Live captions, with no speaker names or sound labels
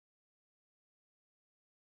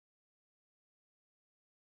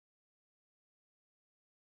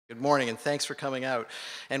Good morning, and thanks for coming out.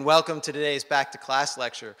 And welcome to today's Back to Class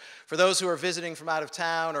lecture. For those who are visiting from out of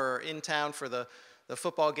town or in town for the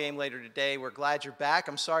football game later today, we're glad you're back.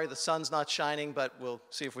 I'm sorry the sun's not shining, but we'll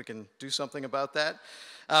see if we can do something about that.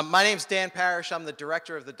 My name's Dan Parrish. I'm the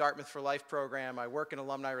director of the Dartmouth for Life program. I work in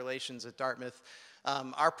alumni relations at Dartmouth.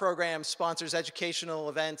 Our program sponsors educational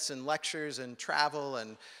events and lectures and travel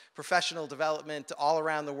and professional development all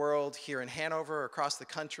around the world, here in Hanover, across the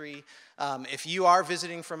country. If you are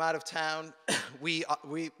visiting from out of town, we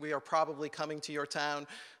are probably coming to your town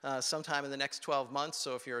sometime in the next 12 months.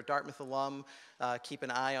 So if you're a Dartmouth alum, keep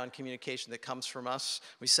an eye on communication that comes from us.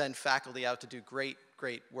 We send faculty out to do great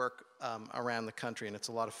work around the country, and it's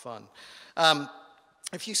a lot of fun.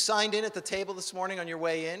 If you signed in at the table this morning on your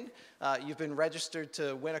way in, you've been registered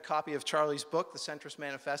to win a copy of Charlie's book, the Centrist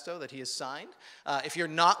Manifesto, that he has signed. If you're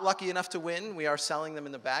not lucky enough to win, we are selling them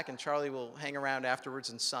in the back, and Charlie will hang around afterwards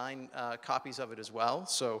and sign copies of it as well.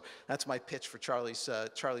 So that's my pitch for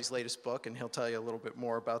Charlie's latest book, and he'll tell you a little bit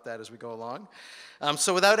more about that as we go along.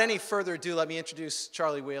 So without any further ado, let me introduce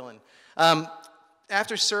Charlie Wheelan.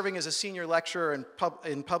 After serving as a senior lecturer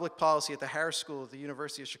in public policy at the Harris School at the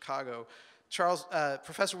University of Chicago,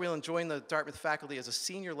 Professor Wheelan joined the Dartmouth faculty as a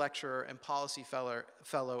senior lecturer and policy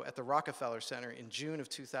fellow at the Rockefeller Center in June of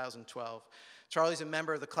 2012. Charlie's a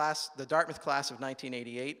member of the Dartmouth class of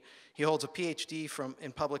 1988. He holds a PhD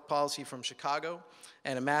in public policy from Chicago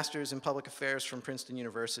and a master's in public affairs from Princeton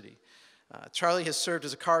University. Charlie has served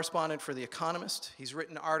as a correspondent for The Economist. He's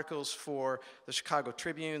written articles for the Chicago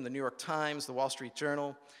Tribune, the New York Times, the Wall Street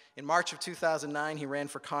Journal. In March of 2009, he ran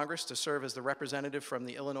for Congress to serve as the representative from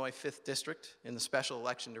the Illinois 5th District in the special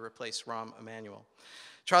election to replace Rahm Emanuel.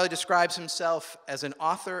 Charlie describes himself as an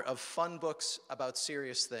author of fun books about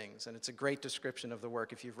serious things, and it's a great description of the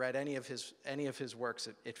work. If you've read any of his works,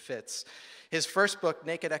 it fits. His first book,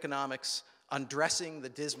 Naked Economics, Undressing the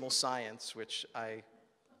Dismal Science, which I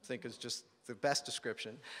think is just the best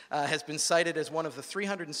description, has been cited as one of the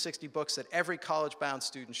 360 books that every college-bound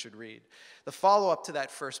student should read. The follow-up to that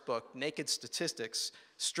first book, Naked Statistics,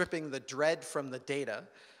 Stripping the Dread from the Data,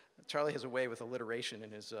 Charlie has a way with alliteration in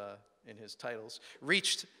his titles,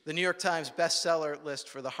 reached the New York Times bestseller list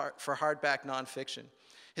for hardback nonfiction.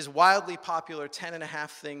 His wildly popular 10.5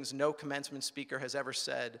 Things No Commencement Speaker Has Ever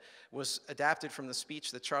Said was adapted from the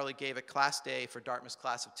speech that Charlie gave at Class Day for Dartmouth's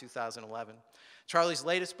class of 2011. Charlie's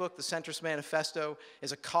latest book, The Centrist Manifesto,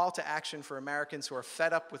 is a call to action for Americans who are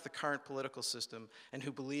fed up with the current political system and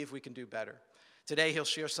who believe we can do better. Today, he'll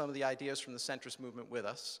share some of the ideas from the centrist movement with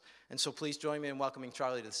us. And so please join me in welcoming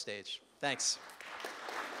Charlie to the stage. Thanks.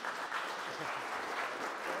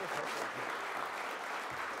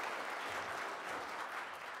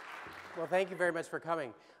 Well, thank you very much for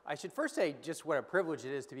coming. I should first say just what a privilege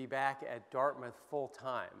it is to be back at Dartmouth full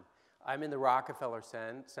time. I'm in the Rockefeller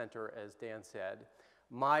Center, as Dan said.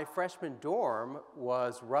 My freshman dorm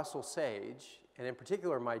was Russell Sage, and in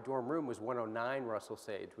particular, my dorm room was 109 Russell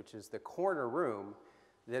Sage, which is the corner room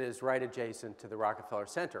that is right adjacent to the Rockefeller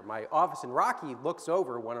Center. My office in Rocky looks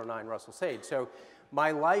over 109 Russell Sage, so my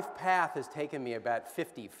life path has taken me about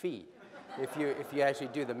 50 feet, if you actually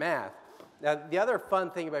do the math. Now, the other fun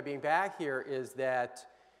thing about being back here is that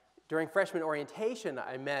during freshman orientation,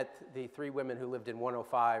 I met the 3 women who lived in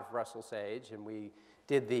 105 Russell Sage, and we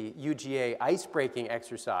did the UGA ice-breaking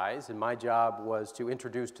exercise, and my job was to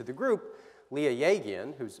introduce to the group Leah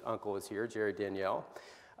Yagian, whose uncle is here, Jerry Danielle.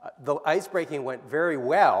 The ice-breaking went very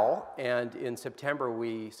well, and in September,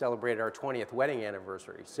 we celebrated our 20th wedding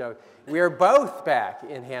anniversary. So we are both back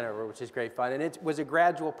in Hanover, which is great fun, and it was a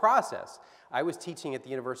gradual process. I was teaching at the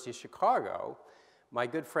University of Chicago. My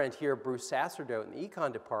good friend here, Bruce Sacerdote, in the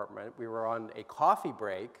econ department, we were on a coffee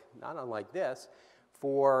break, not unlike this,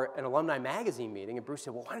 for an alumni magazine meeting, and Bruce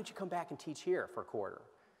said, well, why don't you come back and teach here for a quarter?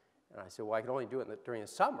 And I said, well, I can only do it during the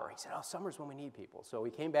summer. He said, oh, summer's when we need people. So we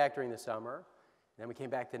came back during the summer, and then we came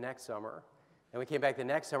back the next summer, and we came back the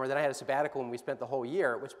next summer, then I had a sabbatical, and we spent the whole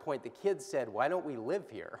year, at which point the kids said, why don't we live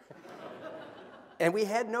here? And we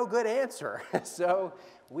had no good answer. So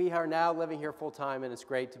we are now living here full-time, and it's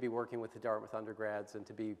great to be working with the Dartmouth undergrads and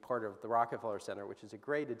to be part of the Rockefeller Center, which is a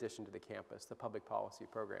great addition to the campus, the public policy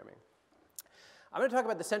programming. I'm going to talk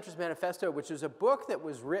about the Centrist Manifesto, which is a book that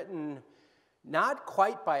was written not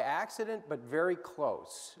quite by accident, but very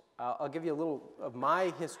close. I'll give you a little of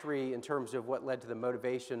my history in terms of what led to the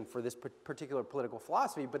motivation for this particular political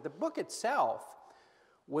philosophy, but the book itself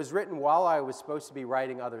was written while I was supposed to be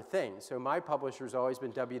writing other things. So my publisher's always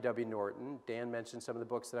been W.W. Norton. Dan mentioned some of the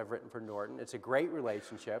books that I've written for Norton. It's a great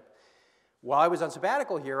relationship. While I was on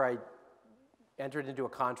sabbatical here, I entered into a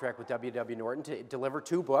contract with W.W. Norton to deliver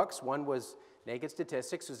 2 books. One was Naked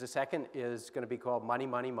Statistics. The second is going to be called Money,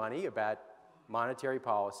 Money, Money, about monetary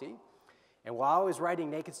policy. And while I was writing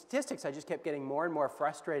Naked Statistics, I just kept getting more and more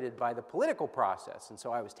frustrated by the political process. And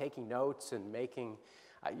so I was taking notes and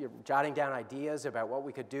jotting down ideas about what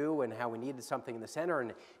we could do and how we needed something in the center.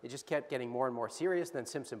 And it just kept getting more and more serious. And then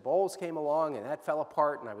Simpson Bowles came along, and that fell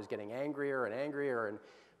apart, and I was getting angrier and angrier. And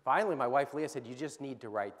finally, my wife Leah said, "You just need to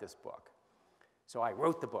write this book." So I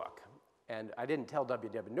wrote the book. And I didn't tell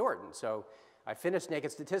W.W. Norton. So I finished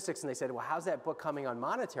Naked Statistics, and they said, "Well, how's that book coming on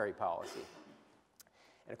monetary policy?"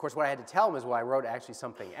 And of course, what I had to tell them is, well, I wrote actually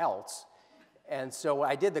something else. And so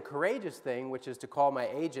I did the courageous thing, which is to call my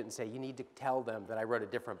agent and say, "You need to tell them that I wrote a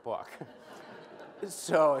different book."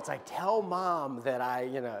 So it's like, "Tell Mom that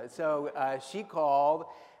So she called,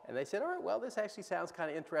 and they said, "All right, well, this actually sounds kind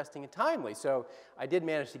of interesting and timely." So I did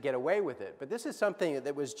manage to get away with it. But this is something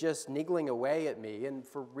that was just niggling away at me, and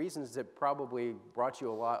for reasons that probably brought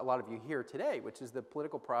you a lot of you here today, which is the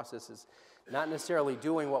political process is not necessarily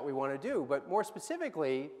doing what we want to do. But more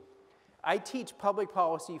specifically, I teach Public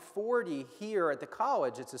Policy 40 here at the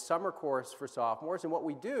college. It's a summer course for sophomores, and what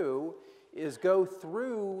we do is go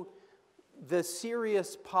through the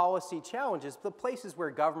serious policy challenges, the places where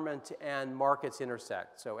government and markets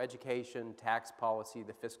intersect. So education, tax policy,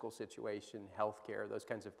 the fiscal situation, healthcare, those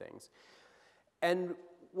kinds of things. And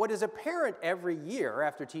what is apparent every year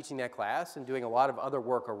after teaching that class and doing a lot of other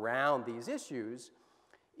work around these issues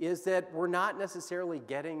is that we're not necessarily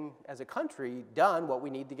getting, as a country, done what we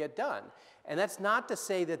need to get done. And that's not to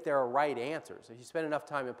say that there are right answers. If you spend enough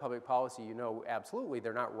time in public policy, you know absolutely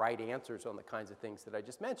they're not right answers on the kinds of things that I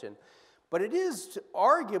just mentioned. But it is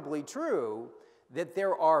arguably true that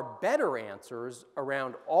there are better answers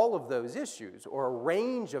around all of those issues, or a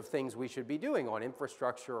range of things we should be doing on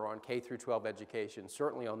infrastructure, on K-12 education,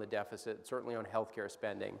 certainly on the deficit, certainly on healthcare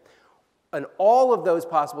spending. And all of those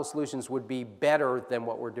possible solutions would be better than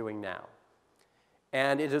what we're doing now.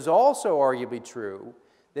 And it is also arguably true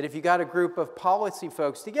that if you got a group of policy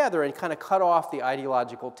folks together and kind of cut off the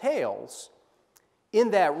ideological tails,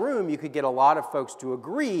 in that room you could get a lot of folks to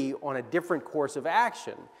agree on a different course of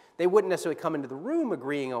action. They wouldn't necessarily come into the room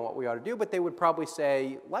agreeing on what we ought to do, but they would probably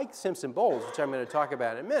say, like Simpson Bowles, which I'm going to talk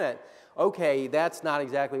about in a minute, "Okay, that's not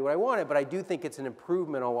exactly what I wanted, but I do think it's an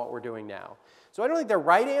improvement on what we're doing now." So I don't think they're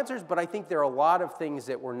right answers, but I think there are a lot of things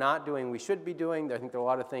that we're not doing we should be doing. I think there are a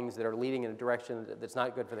lot of things that are leading in a direction that's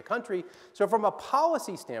not good for the country. So from a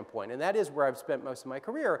policy standpoint, and that is where I've spent most of my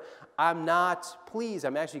career, I'm not pleased.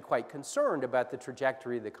 I'm actually quite concerned about the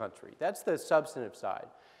trajectory of the country. That's the substantive side.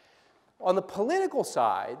 On the political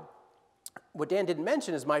side, what Dan didn't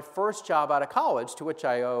mention is my first job out of college, to which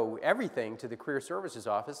I owe everything to the Career Services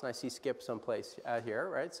Office, and I see Skip someplace out here,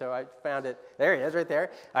 right? So I found it. There he is, right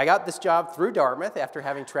there. I got this job through Dartmouth after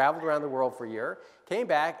having traveled around the world for a year, came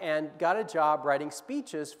back and got a job writing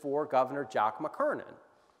speeches for Governor Jock McKernan,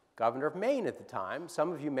 governor of Maine at the time.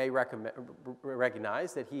 Some of you may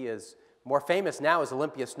recognize that he is more famous now as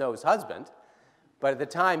Olympia Snow's husband. But at the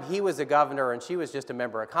time, he was a governor, and she was just a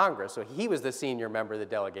member of Congress. So he was the senior member of the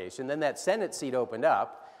delegation. Then that Senate seat opened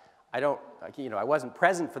up. I wasn't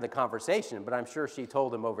present for the conversation, but I'm sure she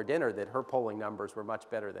told him over dinner that her polling numbers were much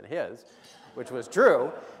better than his, which was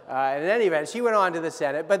true. And in any event, she went on to the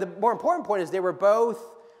Senate. But the more important point is they were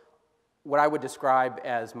both what I would describe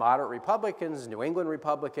as moderate Republicans, New England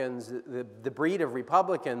Republicans, the breed of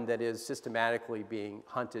Republican that is systematically being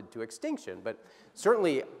hunted to extinction. But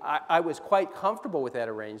certainly, I was quite comfortable with that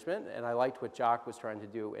arrangement, and I liked what Jock was trying to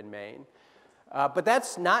do in Maine. But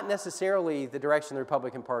that's not necessarily the direction the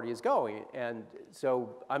Republican Party is going, and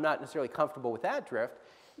so I'm not necessarily comfortable with that drift.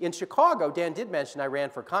 In Chicago, Dan did mention I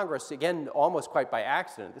ran for Congress, again, almost quite by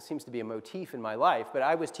accident. This seems to be a motif in my life, but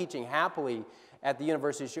I was teaching happily at the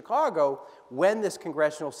University of Chicago when this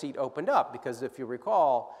congressional seat opened up, because if you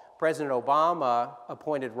recall, President Obama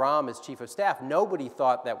appointed Rahm as chief of staff. Nobody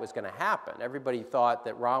thought that was going to happen. Everybody thought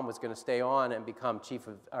that Rahm was going to stay on and become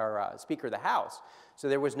Speaker of the House. So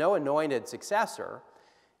there was no anointed successor.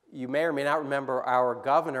 You may or may not remember our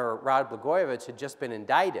governor, Rod Blagojevich, had just been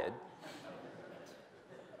indicted.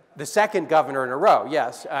 The second governor in a row,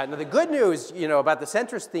 yes. Now the good news, about the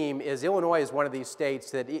centrist theme is Illinois is one of these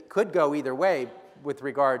states that it could go either way with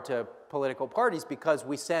regard to political parties because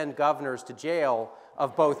we send governors to jail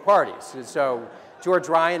of both parties. So George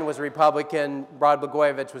Ryan was a Republican, Rod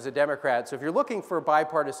Blagojevich was a Democrat. So if you're looking for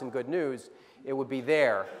bipartisan good news, it would be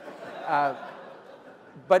there.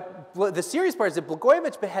 But the serious part is that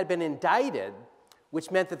Blagojevich had been indicted,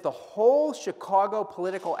 which meant that the whole Chicago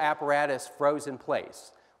political apparatus froze in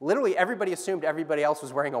place. literally everybody assumed everybody else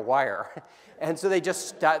was wearing a wire. And so they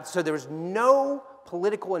just, so there was no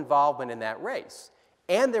political involvement in that race.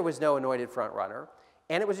 And there was no anointed front runner.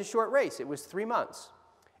 And it was a short race. It was 3 months.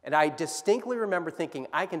 And I distinctly remember thinking,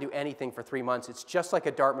 I can do anything for 3 months. It's just like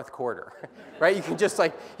a Dartmouth quarter, right? You can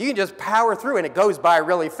just power through and it goes by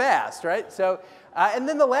really fast, right? So, and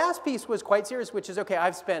then the last piece was quite serious, which is, okay,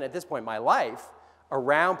 I've spent at this point my life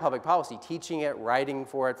around public policy, teaching it, writing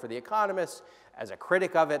for it for The Economist, as a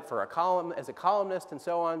critic of it, as a columnist, and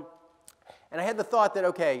so on. And I had the thought that,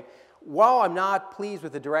 okay, while I'm not pleased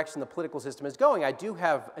with the direction the political system is going, I do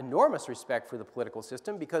have enormous respect for the political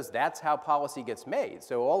system because that's how policy gets made.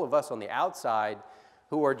 So all of us on the outside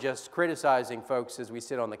who are just criticizing folks as we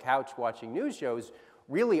sit on the couch watching news shows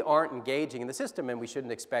really aren't engaging in the system, and we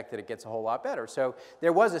shouldn't expect that it gets a whole lot better. So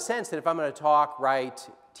there was a sense that if I'm going to talk, write,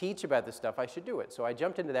 teach about this stuff, I should do it. So I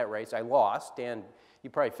jumped into that race. I lost. Dan, you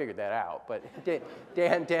probably figured that out, but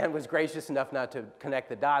Dan was gracious enough not to connect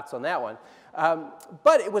the dots on that one.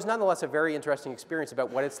 But it was nonetheless a very interesting experience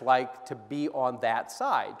about what it's like to be on that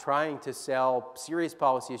side, trying to sell serious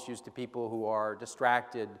policy issues to people who are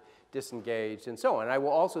distracted, disengaged, and so on. And I will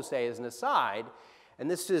also say as an aside, and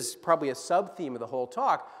this is probably a sub-theme of the whole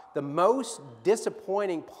talk, the most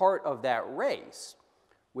disappointing part of that race,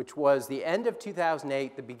 which was the end of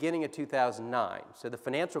 2008, the beginning of 2009. So the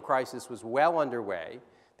financial crisis was well underway.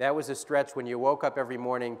 That was a stretch when you woke up every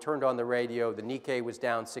morning, turned on the radio, the Nikkei was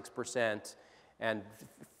down 6%, and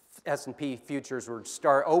S&P futures were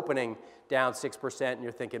opening down 6%, and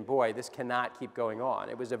you're thinking, boy, this cannot keep going on.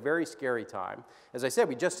 It was a very scary time. As I said,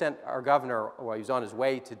 we just sent our governor, well, he was on his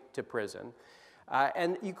way to prison.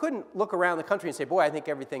 And you couldn't look around the country and say, boy, I think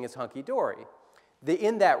everything is hunky-dory.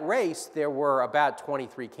 In that race, there were about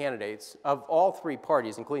 23 candidates of all three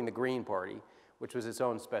parties, including the Green Party, which was its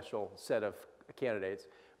own special set of candidates.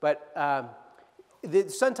 But the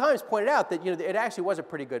Sun-Times pointed out that it actually was a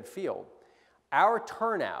pretty good field. Our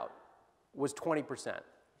turnout was 20%.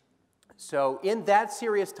 So in that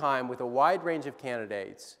serious time, with a wide range of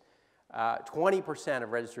candidates, 20%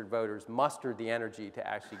 of registered voters mustered the energy to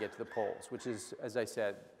actually get to the polls, which is, as I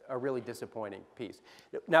said, a really disappointing piece.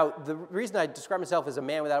 Now, the reason I describe myself as a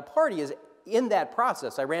man without a party is in that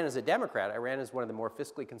process, I ran as a Democrat. I ran as one of the more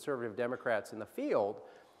fiscally conservative Democrats in the field.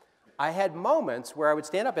 I had moments where I would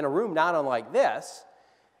stand up in a room not unlike this,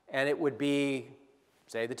 and it would be,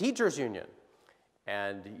 say, the teachers union.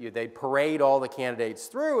 And they'd parade all the candidates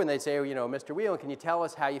through, and they'd say, Mr. Wheelan, can you tell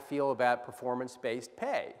us how you feel about performance-based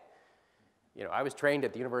pay? I was trained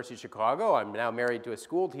at the University of Chicago. I'm now married to a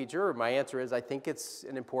school teacher. My answer is, I think it's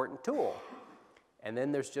an important tool. And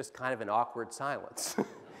then there's just kind of an awkward silence.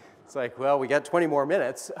 It's like, well, we got 20 more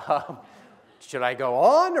minutes. Should I go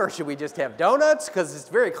on, or should we just have donuts? Because it's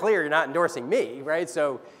very clear you're not endorsing me, right?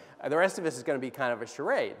 So the rest of this is going to be kind of a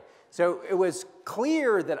charade. So it was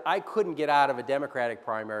clear that I couldn't get out of a Democratic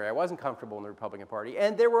primary. I wasn't comfortable in the Republican Party.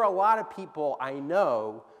 And there were a lot of people I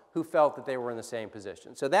know who felt that they were in the same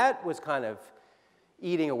position. So that was kind of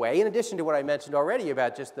eating away, in addition to what I mentioned already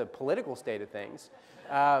about just the political state of things.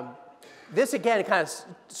 This, again, kind of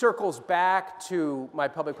circles back to my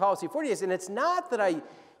public policy 40 years, and it's not that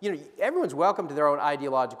everyone's welcome to their own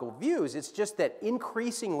ideological views. It's just that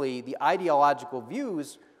increasingly the ideological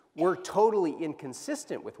views were totally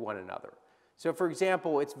inconsistent with one another. So, for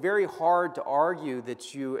example, it's very hard to argue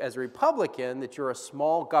that you, as a Republican, that you're a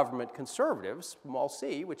small government conservative, small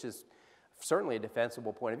c, which is certainly a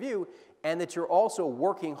defensible point of view, and that you're also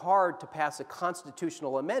working hard to pass a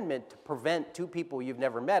constitutional amendment to prevent two people you've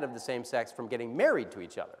never met of the same sex from getting married to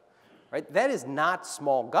each other. Right? That is not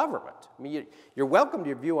small government. I mean, you're welcome to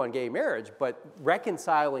your view on gay marriage, but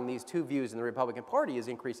reconciling these two views in the Republican Party is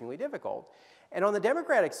increasingly difficult. And on the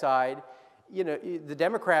Democratic side, the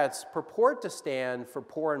Democrats purport to stand for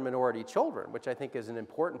poor and minority children, which I think is an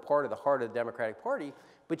important part of the heart of the Democratic Party,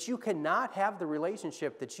 but you cannot have the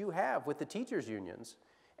relationship that you have with the teachers' unions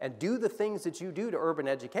and do the things that you do to urban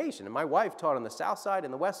education. And my wife taught on the south side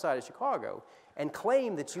and the west side of Chicago and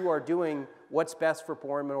claim that you are doing what's best for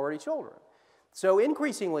poor and minority children. So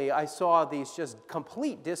increasingly, I saw these just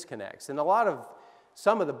complete disconnects. And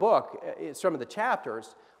some of the book, some of the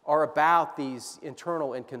chapters, are about these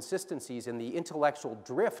internal inconsistencies and the intellectual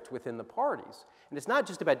drift within the parties. And it's not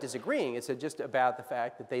just about disagreeing, it's just about the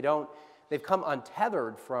fact that they've come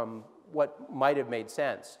untethered from what might have made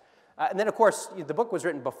sense. And then, of course, the book was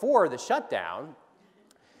written before the shutdown.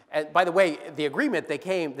 And by the way, the agreement that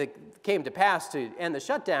came to pass to end the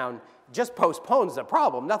shutdown just postpones the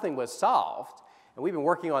problem. Nothing was solved. And we've been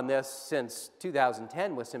working on this since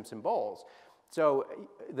 2010 with Simpson Bowles. So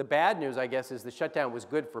the bad news, I guess, is the shutdown was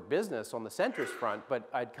good for business on the centrist front, but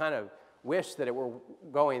I'd kind of wish that it were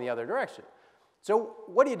going the other direction. So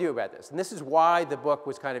what do you do about this? And this is why the book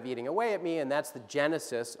was kind of eating away at me, and that's the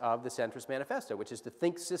genesis of the Centrist Manifesto, which is to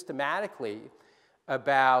think systematically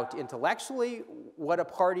about intellectually what a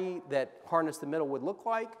party that harnessed the middle would look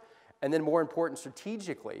like, and then more important,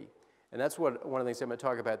 strategically. And that's what one of the things I'm going to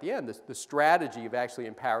talk about at the end, the strategy of actually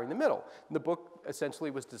empowering the middle. And the book essentially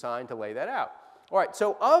was designed to lay that out. All right,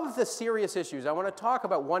 so of the serious issues, I want to talk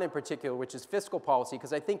about one in particular, which is fiscal policy,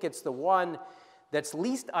 because I think it's the one that's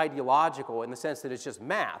least ideological in the sense that it's just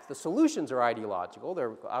math. The solutions are ideological. There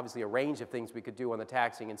are obviously a range of things we could do on the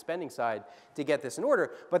taxing and spending side to get this in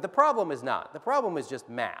order, but the problem is not. The problem is just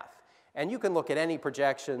math. And you can look at any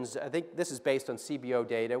projections. I think this is based on CBO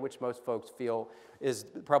data, which most folks feel is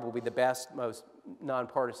probably the best, most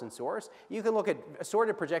nonpartisan source. You can look at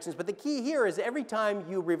assorted projections, but the key here is every time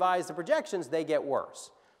you revise the projections, they get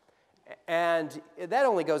worse. And that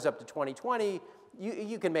only goes up to 2020.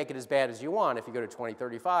 You can make it as bad as you want if you go to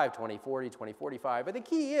 2035, 2040, 2045. But the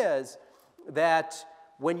key is that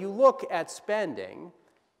when you look at spending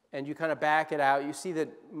and you kind of back it out, you see that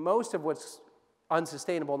most of what's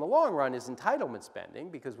unsustainable in the long run is entitlement spending,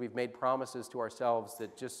 because we've made promises to ourselves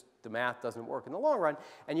that just the math doesn't work in the long run.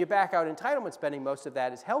 And you back out entitlement spending, most of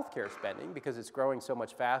that is healthcare spending, because it's growing so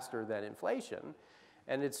much faster than inflation.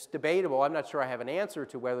 And it's debatable. I'm not sure I have an answer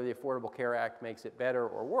to whether the Affordable Care Act makes it better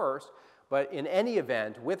or worse. But in any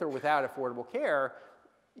event, with or without affordable care,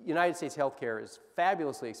 United States healthcare is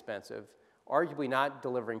fabulously expensive, arguably not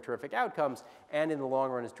delivering terrific outcomes, and in the long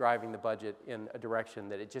run is driving the budget in a direction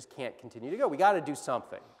that it just can't continue to go. We got to do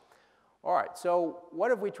something. All right, so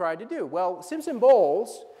what have we tried to do? Well,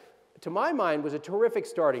 Simpson-Bowles, to my mind, was a terrific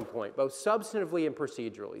starting point, both substantively and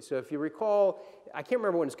procedurally. So if you recall, I can't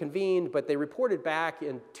remember when it was convened, but they reported back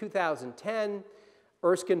in 2010.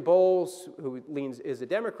 Erskine Bowles, who is a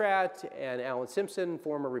Democrat, and Alan Simpson,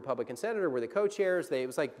 former Republican senator, were the co-chairs. It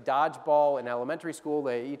was like dodgeball in elementary school.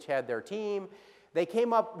 They each had their team. They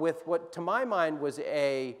came up with what, to my mind, was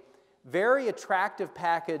a very attractive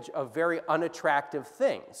package of very unattractive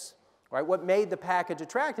things. Right? What made the package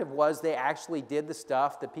attractive was they actually did the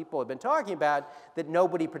stuff that people have been talking about that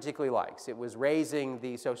nobody particularly likes. It was raising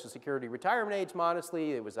the Social Security retirement age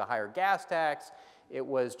modestly. It was a higher gas tax. It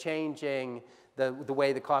was changing the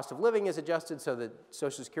way the cost of living is adjusted so that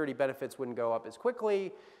Social Security benefits wouldn't go up as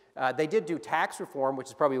quickly. They did do tax reform, which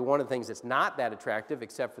is probably one of the things that's not that attractive,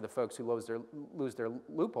 except for the folks who lose their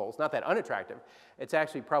loopholes. Not that unattractive. It's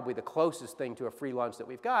actually probably the closest thing to a free lunch that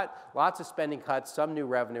we've got. Lots of spending cuts, some new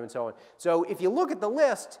revenue, and so on. So if you look at the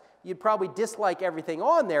list, you'd probably dislike everything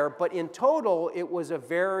on there, but in total, it was a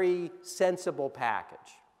very sensible package.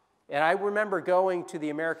 And I remember going to the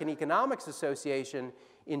American Economics Association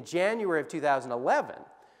in January of 2011,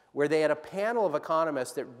 where they had a panel of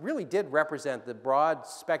economists that really did represent the broad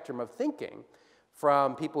spectrum of thinking,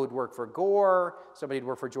 from people who'd worked for Gore, somebody who'd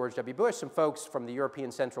worked for George W. Bush, some folks from the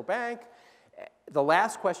European Central Bank. The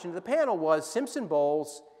last question to the panel was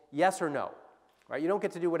Simpson-Bowles, yes or no? Right? You don't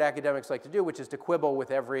get to do what academics like to do, which is to quibble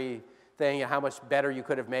with everything, how much better you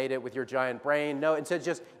could have made it with your giant brain. No, instead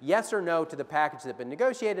just yes or no to the package that had been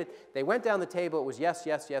negotiated. They went down the table. It was yes,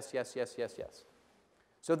 yes, yes, yes, yes, yes, yes.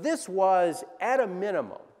 So this was, at a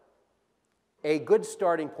minimum, a good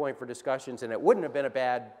starting point for discussions, and it wouldn't have been a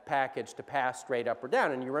bad package to pass straight up or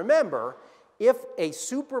down. And you remember, if a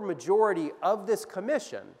supermajority of this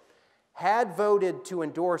commission had voted to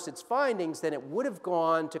endorse its findings, then it would have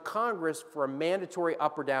gone to Congress for a mandatory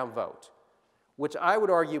up or down vote, which I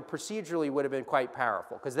would argue procedurally would have been quite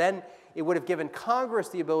powerful, because then it would have given Congress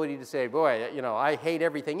the ability to say, boy, I hate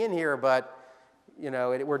everything in here, but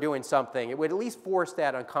we're doing something. It would at least force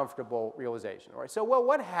that uncomfortable realization. All right, so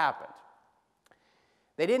what happened?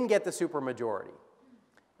 They didn't get the supermajority.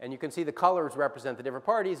 And you can see the colors represent the different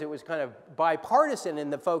parties. It was kind of bipartisan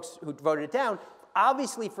in the folks who voted it down,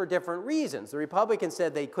 obviously for different reasons. The Republicans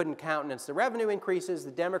said they couldn't countenance the revenue increases.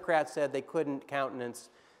 The Democrats said they couldn't countenance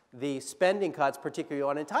the spending cuts, particularly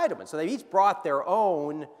on entitlements. So they each brought their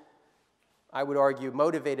own, I would argue,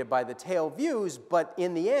 motivated by the tail views, but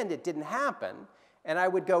in the end, it didn't happen. And I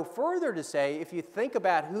would go further to say, if you think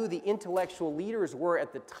about who the intellectual leaders were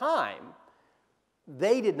at the time,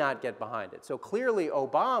 they did not get behind it. So clearly,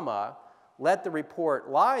 Obama let the report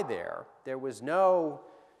lie there. There was no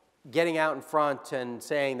getting out in front and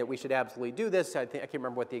saying that we should absolutely do this. I can't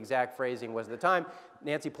remember what the exact phrasing was at the time.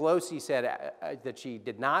 Nancy Pelosi said that she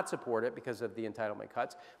did not support it because of the entitlement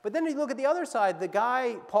cuts. But then you look at the other side, the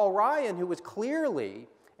guy, Paul Ryan, who was clearly,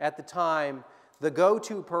 at the time, the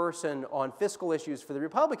go-to person on fiscal issues for the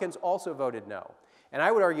Republicans, also voted no. And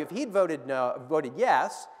I would argue if he'd voted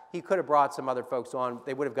yes, he could have brought some other folks on.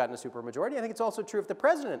 They would have gotten a supermajority. I think it's also true if the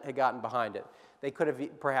president had gotten behind it, they could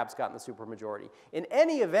have perhaps gotten the supermajority. In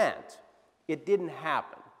any event, it didn't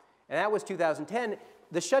happen. And that was 2010.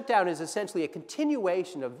 The shutdown is essentially a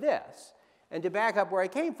continuation of this. And to back up where I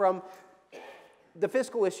came from, the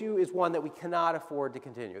fiscal issue is one that we cannot afford to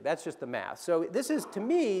continue. That's just the math. So this is, to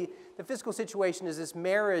me, the fiscal situation is this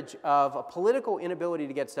marriage of a political inability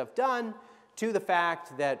to get stuff done to the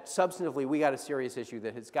fact that substantively we got a serious issue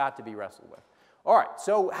that has got to be wrestled with. All right,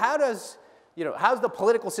 so how's the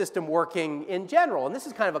political system working in general? And this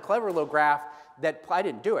is kind of a clever little graph that, I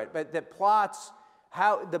didn't do it, but that plots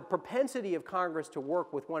how the propensity of Congress to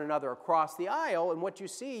work with one another across the aisle. And what you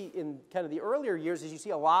see in kind of the earlier years is you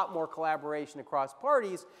see a lot more collaboration across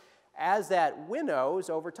parties. As that winnows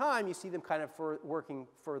over time, you see them kind of working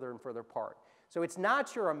further and further apart. So it's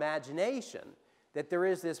not your imagination that there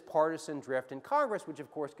is this partisan drift in Congress, which of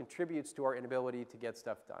course contributes to our inability to get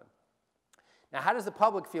stuff done. Now, how does the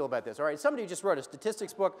public feel about this? All right, somebody just wrote a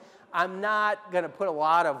statistics book. I'm not going to put a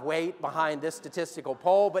lot of weight behind this statistical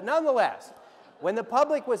poll, but nonetheless, when the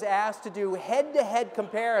public was asked to do head-to-head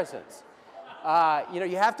comparisons,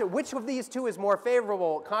 you have to, which of these two is more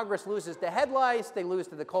favorable? Congress loses to head lice, they lose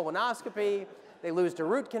to the colonoscopy, they lose to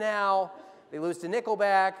root canal, they lose to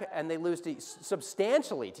Nickelback, and they lose to,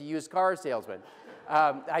 substantially to used car salesmen.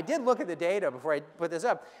 I did look at the data before I put this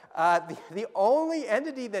up. The only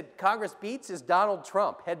entity that Congress beats is Donald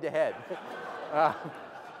Trump, head-to-head.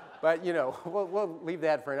 But, we'll leave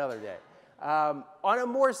that for another day. On a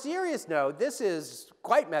more serious note, this is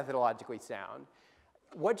quite methodologically sound.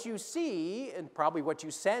 What you see, and probably what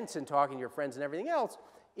you sense in talking to your friends and everything else,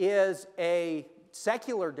 is a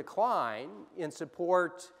secular decline in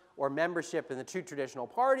support or membership in the two traditional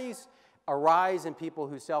parties, a rise in people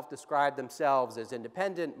who self-describe themselves as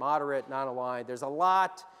independent, moderate, non-aligned. There's a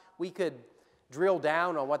lot. We could drill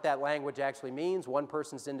down on what that language actually means. One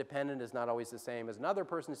person's independent is not always the same as another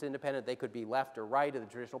person's independent. They could be left or right of the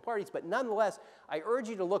traditional parties. But nonetheless, I urge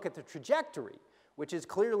you to look at the trajectory, which is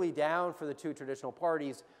clearly down for the two traditional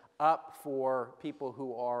parties, up for people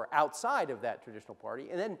who are outside of that traditional party.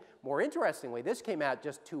 And then, more interestingly, this came out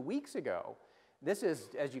just 2 weeks ago. This is,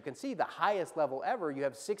 as you can see, the highest level ever. You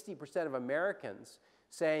have 60% of Americans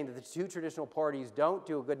saying that the two traditional parties don't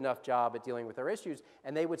do a good enough job at dealing with their issues,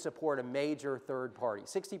 and they would support a major third party.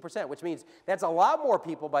 60%, which means that's a lot more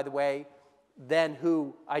people, by the way, than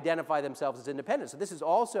who identify themselves as independent. So this is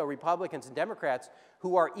also Republicans and Democrats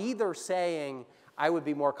who are either saying, I would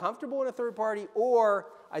be more comfortable in a third party, or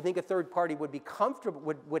I think a third party would be comfortable,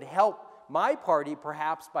 would help my party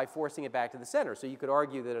perhaps by forcing it back to the center. So you could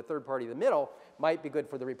argue that a third party in the middle might be good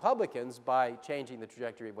for the Republicans by changing the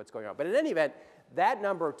trajectory of what's going on. But in any event, that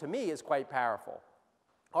number to me is quite powerful.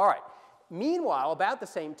 All right. Meanwhile, about the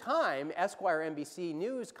same time, Esquire NBC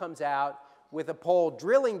News comes out with a poll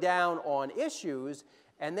drilling down on issues,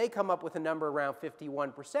 and they come up with a number around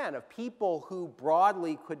 51% of people who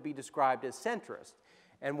broadly could be described as centrist.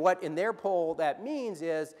 And what in their poll that means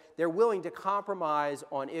is they're willing to compromise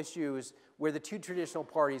on issues where the two traditional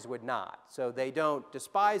parties would not. So they don't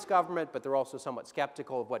despise government, but they're also somewhat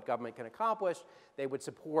skeptical of what government can accomplish. They would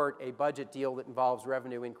support a budget deal that involves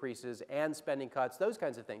revenue increases and spending cuts, those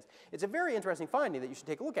kinds of things. It's a very interesting finding that you should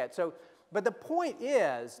take a look at. So, but the point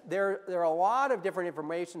is, there are a lot of different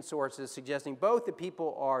information sources suggesting both that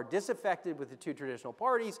people are disaffected with the two traditional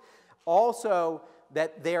parties, also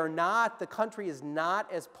that they are not, the country is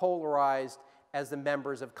not as polarized as the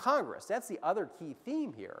members of Congress. That's the other key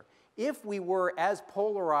theme here. If we were as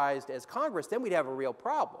polarized as Congress, then we'd have a real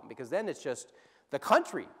problem, because then it's just the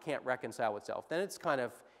country can't reconcile itself. Then it's kind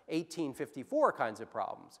of 1854 kinds of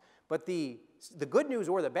problems. But the good news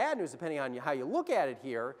or the bad news, depending on how you look at it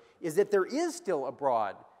here, is that there is still a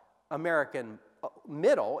broad American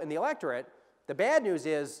middle in the electorate. The bad news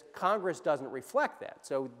is Congress doesn't reflect that.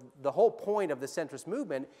 So the whole point of the centrist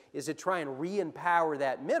movement is to try and re-empower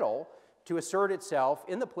that middle to assert itself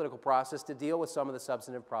in the political process to deal with some of the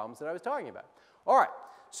substantive problems that I was talking about. All right,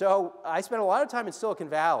 so I spent a lot of time in Silicon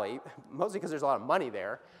Valley, mostly because there's a lot of money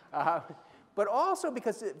there, but also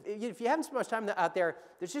because if you haven't spent much time out there,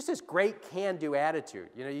 there's just this great can-do attitude.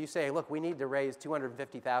 You know, you say, look, we need to raise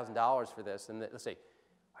 $250,000 for this, and they'll say,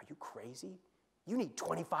 are you crazy? You need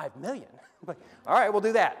 25 million. Like, all right, we'll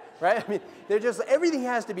do that, right? I mean, they're just, everything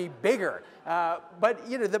has to be bigger. But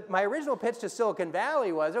you know, my original pitch to Silicon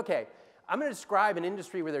Valley was, okay, I'm going to describe an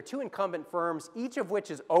industry where there are two incumbent firms, each of which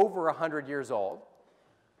is over 100 years old.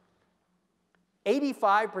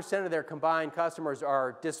 85% of their combined customers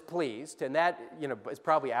are displeased, and that, you know, is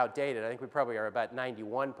probably outdated. I think we probably are about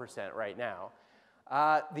 91% right now.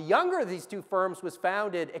 The younger of these two firms was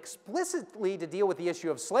founded explicitly to deal with the issue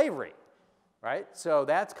of slavery, right? So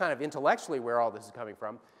that's kind of intellectually where all this is coming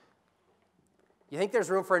from. You think there's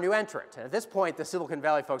room for a new entrant. And at this point, the Silicon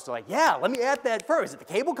Valley folks are like, yeah, let me add that firm. Is it the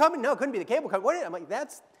cable company? No, it couldn't be the cable company. What is it? I'm like,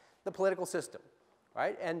 that's the political system,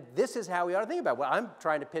 right? And this is how we ought to think about it. What I'm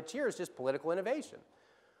trying to pitch here is just political innovation.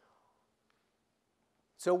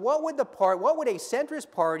 So what would a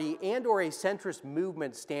centrist party and or a centrist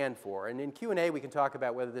movement stand for? And in Q&A, we can talk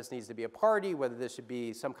about whether this needs to be a party, whether this should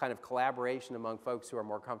be some kind of collaboration among folks who are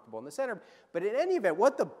more comfortable in the center. But in any event,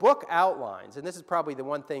 what the book outlines, and this is probably the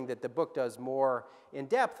one thing that the book does more in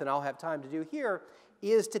depth than I'll have time to do here,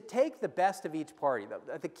 is to take the best of each party.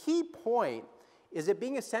 The key point is that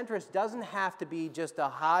being a centrist doesn't have to be just a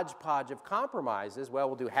hodgepodge of compromises. Well,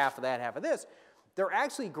 we'll do half of that, half of this. There are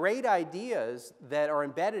actually great ideas that are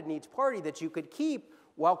embedded in each party that you could keep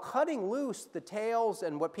while cutting loose the tails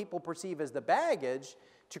and what people perceive as the baggage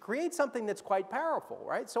to create something that's quite powerful,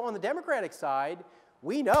 right? So on the Democratic side,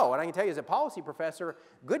 we know, and I can tell you as a policy professor,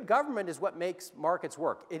 good government is what makes markets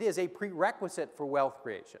work. It is a prerequisite for wealth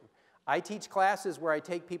creation. I teach classes where I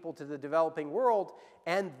take people to the developing world,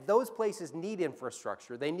 and those places need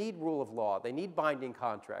infrastructure. They need rule of law. They need binding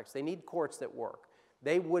contracts. They need courts that work.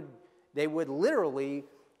 They would literally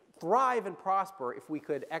thrive and prosper if we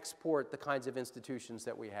could export the kinds of institutions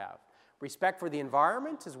that we have. Respect for the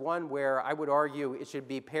environment is one where I would argue it should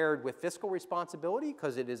be paired with fiscal responsibility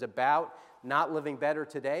because it is about not living better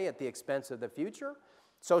today at the expense of the future.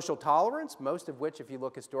 Social tolerance, most of which, if you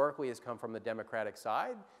look historically, has come from the Democratic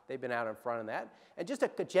side. They've been out in front of that. And just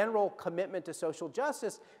a general commitment to social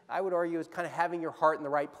justice, I would argue, is kind of having your heart in the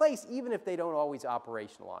right place, even if they don't always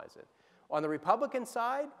operationalize it. On the Republican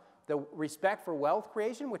side, the respect for wealth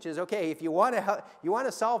creation, which is, okay, if you want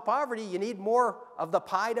to solve poverty, you need more of the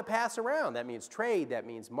pie to pass around. That means trade, that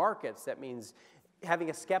means markets, that means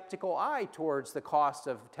having a skeptical eye towards the cost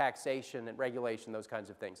of taxation and regulation, those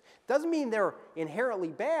kinds of things. Doesn't mean they're inherently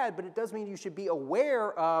bad, but it does mean you should be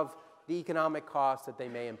aware of the economic costs that they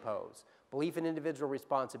may impose. Belief in individual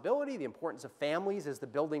responsibility, the importance of families as the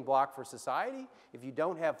building block for society. If you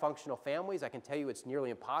don't have functional families, I can tell you it's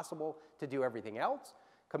nearly impossible to do everything else.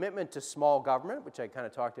 Commitment to small government, which I kind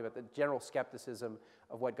of talked about, the general skepticism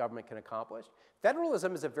of what government can accomplish.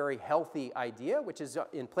 Federalism is a very healthy idea, which is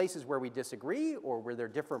in places where we disagree or where there are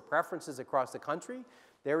different preferences across the country.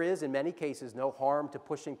 There is, in many cases, no harm to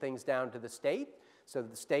pushing things down to the state. So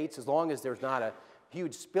the states, as long as there's not a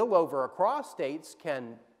huge spillover across states,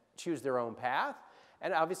 can choose their own path.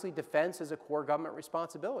 And obviously, defense is a core government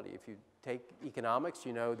responsibility. If you take economics,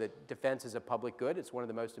 you know that defense is a public good. It's one of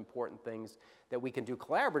the most important things that we can do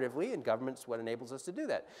collaboratively, and government's what enables us to do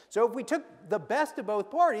that. So if we took the best of both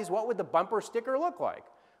parties, what would the bumper sticker look like?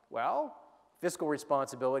 Well, fiscal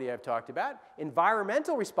responsibility I've talked about.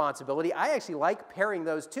 Environmental responsibility, I actually like pairing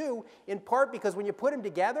those two, in part because when you put them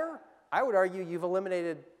together, I would argue you've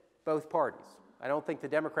eliminated both parties. I don't think the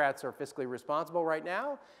Democrats are fiscally responsible right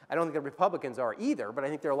now. I don't think the Republicans are either, but I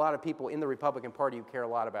think there are a lot of people in the Republican Party who care a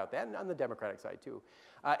lot about that, and on the Democratic side too.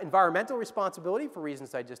 Environmental responsibility for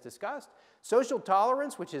reasons I just discussed. Social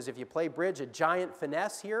tolerance, which is, if you play bridge, a giant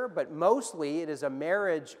finesse here, but mostly it is a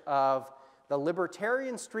marriage of the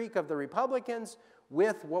libertarian streak of the Republicans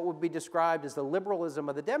with what would be described as the liberalism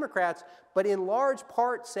of the Democrats, but in large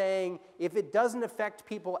part saying, if it doesn't affect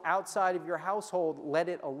people outside of your household, let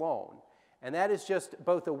it alone. And that is just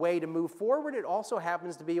both a way to move forward. It also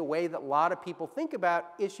happens to be a way that a lot of people think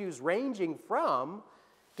about issues ranging from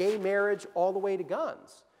gay marriage all the way to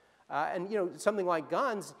guns. And you know, something like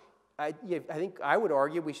guns, I think I would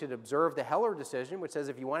argue we should observe the Heller decision, which says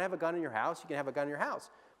if you want to have a gun in your house, you can have a gun in your house.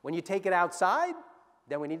 When you take it outside,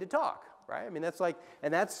 then we need to talk, right? I mean, that's like,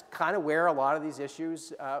 and that's kind of where a lot of these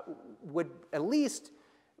issues would, at least,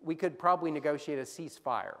 we could probably negotiate a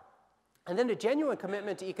ceasefire. And then a genuine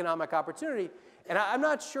commitment to economic opportunity. And I'm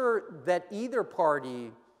not sure that either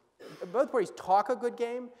party, both parties talk a good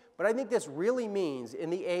game, but I think this really means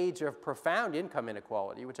in the age of profound income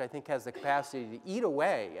inequality, which I think has the capacity to eat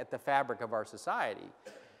away at the fabric of our society,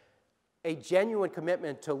 a genuine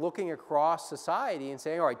commitment to looking across society and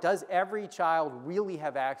saying, all right, does every child really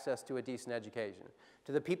have access to a decent education?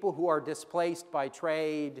 To the people who are displaced by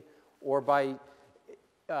trade or by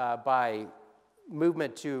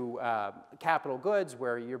movement to capital goods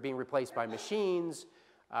where you're being replaced by machines,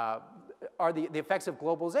 are the effects of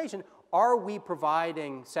globalization, are we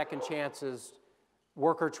providing second chances,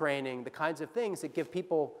 worker training, the kinds of things that give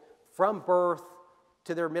people from birth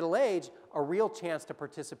to their middle age a real chance to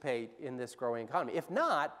participate in this growing economy? If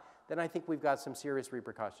not, then I think we've got some serious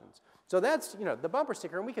repercussions. So that's, the bumper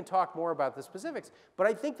sticker, and we can talk more about the specifics, but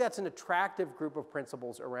I think that's an attractive group of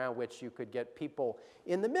principles around which you could get people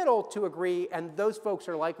in the middle to agree, and those folks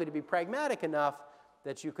are likely to be pragmatic enough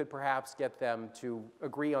that you could perhaps get them to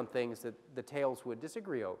agree on things that the tails would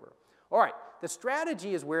disagree over. All right, the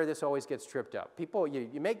strategy is where this always gets tripped up. People,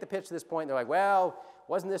 you make the pitch to this point, and they're like, well,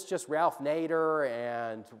 wasn't this just Ralph Nader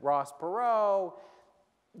and Ross Perot?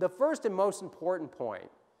 The first and most important point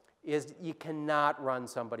is you cannot run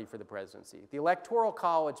somebody for the presidency. The Electoral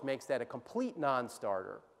College makes that a complete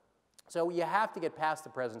non-starter. So you have to get past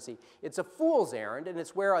the presidency. It's a fool's errand, and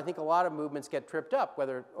it's where I think a lot of movements get tripped up,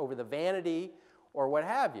 whether over the vanity or what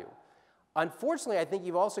have you. Unfortunately, I think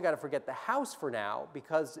you've also got to forget the House for now,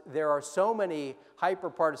 because there are so many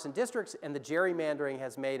hyper-partisan districts, and the gerrymandering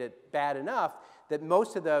has made it bad enough that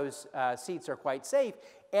most of those seats are quite safe.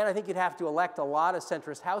 And I think you'd have to elect a lot of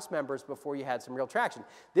centrist House members before you had some real traction.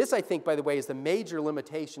 This, I think, by the way, is the major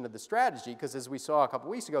limitation of the strategy, because as we saw a couple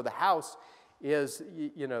weeks ago, the House is,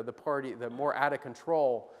 the party, the more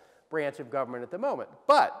out-of-control branch of government at the moment.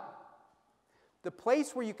 But the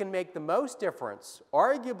place where you can make the most difference,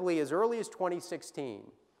 arguably as early as 2016,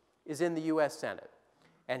 is in the U.S. Senate.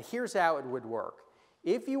 And here's how it would work.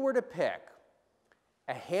 If you were to pick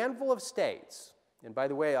a handful of states, and by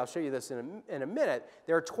the way, I'll show you this in a minute,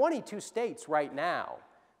 there are 22 states right now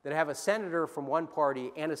that have a senator from one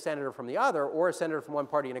party and a senator from the other, or a senator from one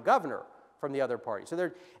party and a governor from the other party. So there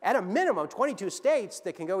are, at a minimum, 22 states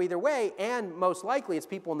that can go either way, and most likely it's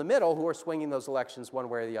people in the middle who are swinging those elections one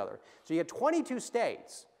way or the other. So you get 22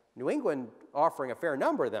 states, New England offering a fair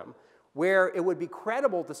number of them, where it would be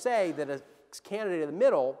credible to say that a candidate in the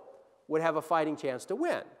middle would have a fighting chance to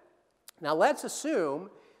win. Now let's assume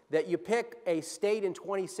that you pick a state in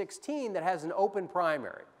 2016 that has an open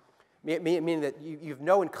primary, meaning that you've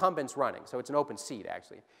no incumbents running, so it's an open seat,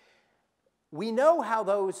 actually. We know how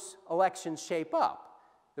those elections shape up.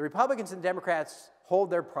 The Republicans and Democrats hold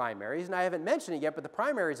their primaries, and I haven't mentioned it yet, but the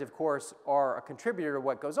primaries, of course, are a contributor to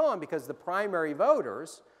what goes on, because the primary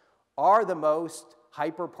voters are the most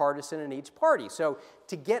hyper-partisan in each party. So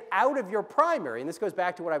to get out of your primary, and this goes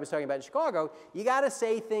back to what I was talking about in Chicago, you got to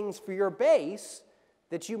say things for your base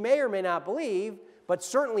that you may or may not believe, but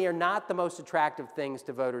certainly are not the most attractive things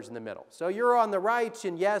to voters in the middle. So you're on the right,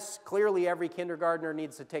 and yes, clearly every kindergartner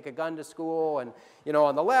needs to take a gun to school, and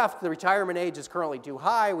on the left, the retirement age is currently too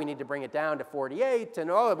high, we need to bring it down to 48,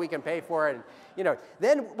 and oh, we can pay for it, and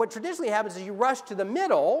then what traditionally happens is you rush to the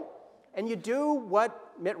middle, and you do what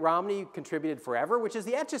Mitt Romney contributed forever, which is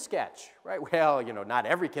the Etch-a-Sketch, right? Well, not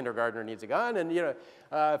every kindergartner needs a gun, and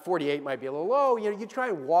 48 might be a little low. You try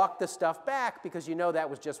and walk the stuff back because that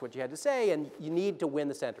was just what you had to say, and you need to win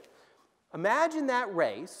the center. Imagine that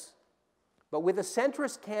race, but with a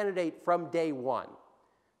centrist candidate from day one,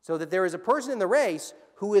 so that there is a person in the race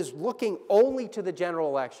who is looking only to the general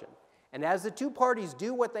election. And as the two parties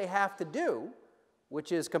do what they have to do,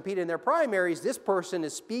 which is compete in their primaries, this person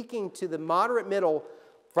is speaking to the moderate middle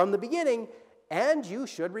from the beginning, and you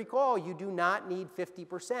should recall, you do not need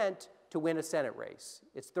 50% to win a Senate race.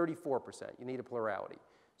 It's 34%. You need a plurality.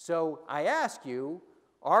 So I ask you,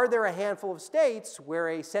 are there a handful of states where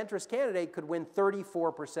a centrist candidate could win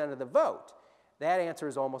 34% of the vote? That answer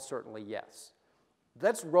is almost certainly yes.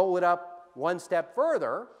 Let's roll it up one step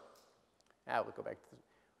further. We'll go back to this.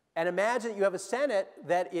 And imagine that you have a Senate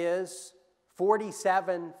that is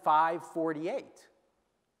 47-5-48,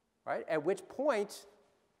 right? At which point,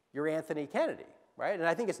 you're Anthony Kennedy, right? And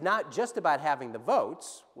I think it's not just about having the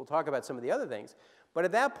votes. We'll talk about some of the other things. But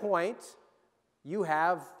at that point, you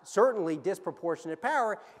have certainly disproportionate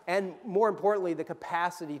power, and more importantly, the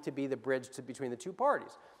capacity to be the bridge between the two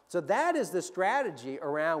parties. So that is the strategy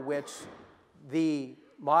around which the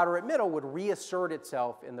moderate middle would reassert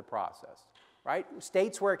itself in the process, right?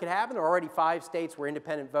 States where it could happen, there are already 5 states where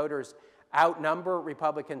independent voters outnumber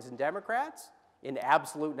Republicans and Democrats in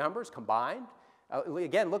absolute numbers combined.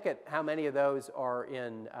 Again, look at how many of those are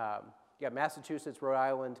in Massachusetts, Rhode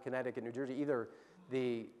Island, Connecticut, New Jersey, either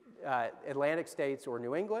the Atlantic states or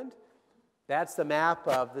New England. That's the map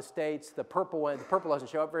of the states. The purple one, the purple doesn't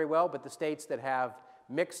show up very well, but the states that have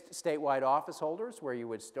mixed statewide office holders, where you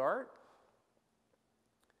would start.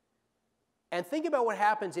 And think about what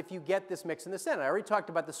happens if you get this mix in the Senate. I already talked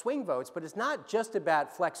about the swing votes, but it's not just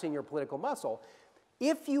about flexing your political muscle.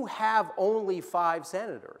 If you have only 5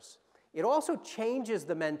 senators, it also changes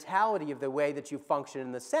the mentality of the way that you function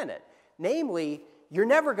in the Senate. Namely, you're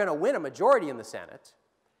never going to win a majority in the Senate.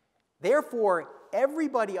 Therefore,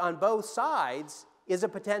 everybody on both sides is a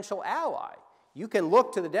potential ally. you can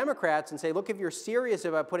look to the Democrats and say, look, if you're serious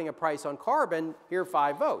about putting a price on carbon, here are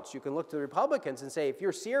 5 votes. You can look to the Republicans and say, if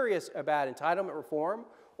you're serious about entitlement reform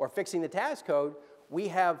or fixing the tax code, we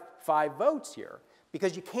have 5 votes here.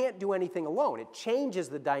 Because you can't do anything alone. It changes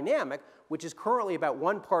the dynamic, which is currently about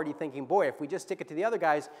one party thinking, boy, if we just stick it to the other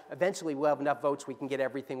guys, eventually we'll have enough votes we can get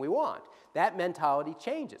everything we want. That mentality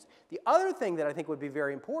changes. The other thing that I think would be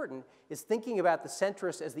very important is thinking about the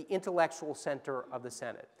centrists as the intellectual center of the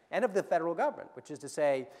Senate and of the federal government, which is to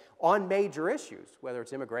say, on major issues, whether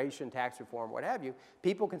it's immigration, tax reform, what have you,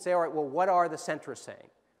 people can say, all right, well, what are the centrists saying?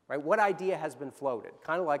 Right? What idea has been floated?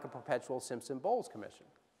 Kind of like a perpetual Simpson-Bowles commission.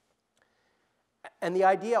 And the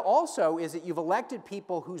idea also is that you've elected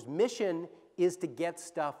people whose mission is to get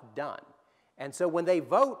stuff done. And so when they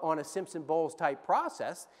vote on a Simpson-Bowles type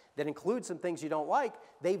process that includes some things you don't like,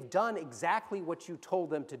 they've done exactly what you told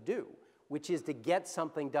them to do, which is to get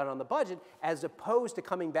something done on the budget, as opposed to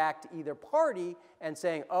coming back to either party and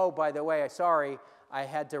saying, oh, by the way, sorry, I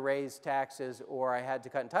had to raise taxes or I had to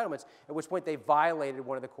cut entitlements, at which point they violated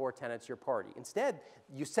one of the core tenets of your party. Instead,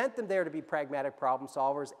 you sent them there to be pragmatic problem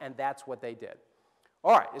solvers, and that's what they did.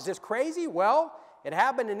 All right, is this crazy? Well, it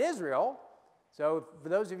happened in Israel. So for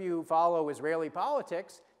those of you who follow Israeli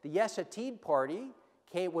politics, the Yesh Atid party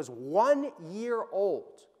was 1 year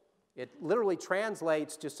old. It literally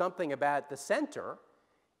translates to something about the center.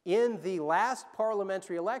 In the last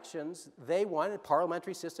parliamentary elections, they won. The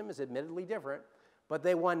parliamentary system is admittedly different, but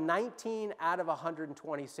they won 19 out of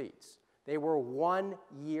 120 seats. They were 1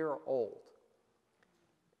 year old.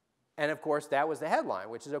 And of course, that was the headline,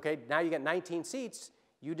 which is, okay, now you get 19 seats,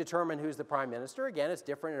 you determine who's the prime minister. Again, it's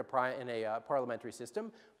different in a parliamentary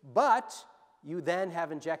system, but you then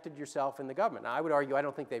have injected yourself in the government. Now, I would argue I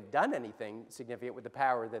don't think they've done anything significant with the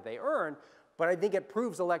power that they earn, but I think it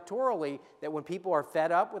proves electorally that when people are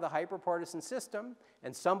fed up with a hyper-partisan system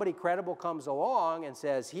and somebody credible comes along and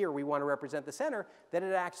says, here, we want to represent the center, that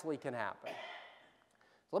it actually can happen.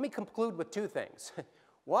 Let me conclude with 2 things.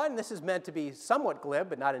 One, this is meant to be somewhat glib,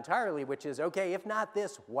 but not entirely, which is, okay, if not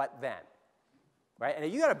this, what then? Right? And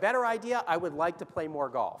if you got a better idea, I would like to play more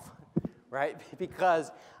golf, right?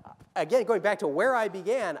 Because, again, going back to where I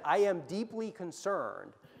began, I am deeply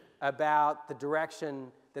concerned about the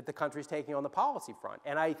direction that the country's taking on the policy front.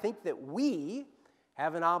 And I think that we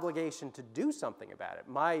have an obligation to do something about it.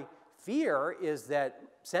 My fear is that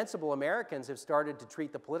sensible Americans have started to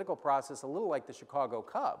treat the political process a little like the Chicago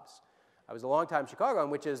Cubs. I was a long-time Chicagoan,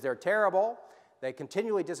 which is they're terrible, they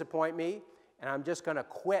continually disappoint me, and I'm just going to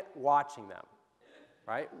quit watching them,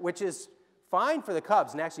 right? Which is fine for the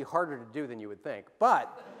Cubs and actually harder to do than you would think,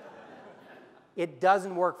 but it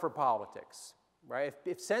doesn't work for politics, right?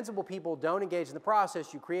 If sensible people don't engage in the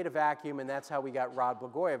process, you create a vacuum, and that's how we got Rod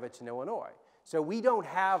Blagojevich in Illinois. So we don't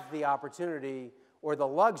have the opportunity or the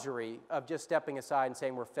luxury of just stepping aside and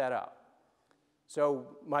saying we're fed up. So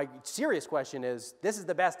my serious question is, this is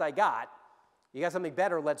the best I got. You got something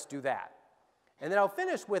better, let's do that. And then I'll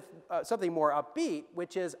finish with something more upbeat,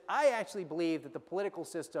 which is I actually believe that the political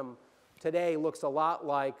system today looks a lot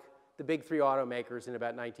like the big 3 automakers in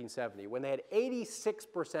about 1970, when they had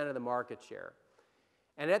 86% of the market share.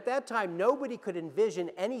 And at that time, nobody could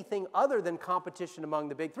envision anything other than competition among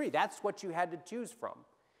the big 3. That's what you had to choose from.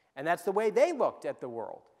 And that's the way they looked at the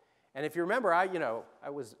world. And if you remember, I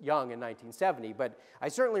was young in 1970, but I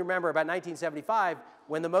certainly remember about 1975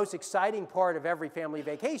 when the most exciting part of every family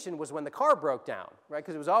vacation was when the car broke down, right?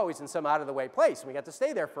 Because it was always in some out-of-the-way place, and we got to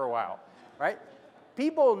stay there for a while, right?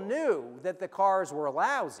 People knew that the cars were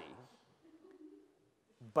lousy,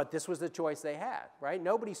 but this was the choice they had, right?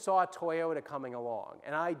 Nobody saw Toyota coming along.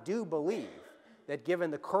 And I do believe that given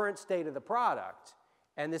the current state of the product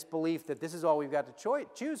and this belief that this is all we've got to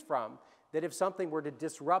choose from, that if something were to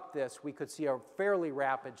disrupt this, we could see a fairly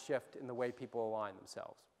rapid shift in the way people align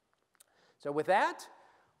themselves. So with that,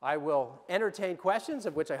 I will entertain questions,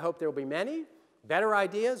 of which I hope there will be many. Better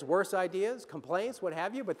ideas, worse ideas, complaints, what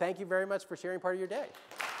have you, but thank you very much for sharing part of your day.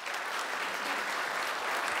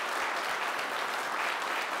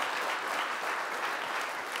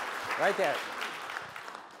 Right there.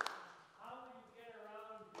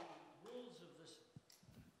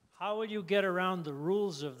 How will you get around the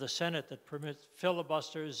rules of the Senate that permit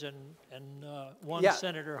filibusters and one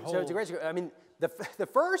senator holds? So it's a great, I mean, the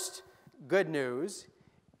first good news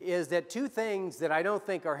is that 2 things that I don't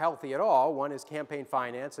think are healthy at all, one is campaign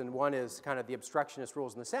finance and one is kind of the obstructionist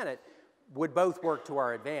rules in the Senate, would both work to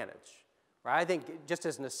our advantage. Right? I think, just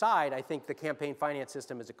as an aside, I think the campaign finance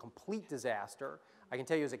system is a complete disaster. I can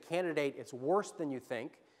tell you as a candidate, it's worse than you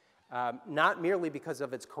think. Not merely because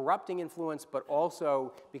of its corrupting influence, but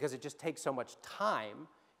also because it just takes so much time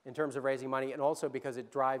in terms of raising money, and also because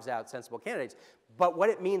it drives out sensible candidates. But what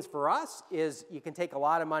it means for us is you can take a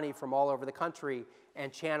lot of money from all over the country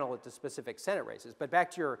and channel it to specific Senate races. But back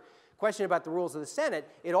to your question about the rules of the Senate,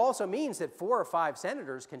 it also means that 4 or 5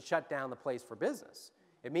 senators can shut down the place for business.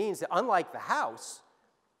 It means that unlike the House,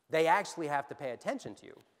 they actually have to pay attention to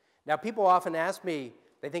you. Now, people often ask me,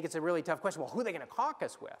 they think it's a really tough question, well, who are they going to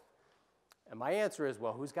caucus with? And my answer is,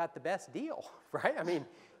 well, who's got the best deal, right? I mean,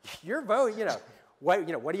 your vote, what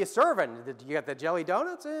are you serving? You got the jelly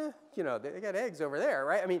donuts? They got eggs over there,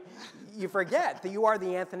 right? I mean, you forget that you are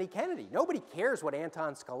the Anthony Kennedy. Nobody cares what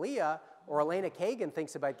Anton Scalia or Elena Kagan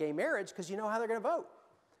thinks about gay marriage because you know how they're going to vote.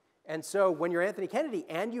 And so when you're Anthony Kennedy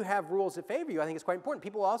and you have rules that favor you, I think it's quite important.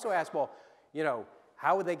 People also ask, well,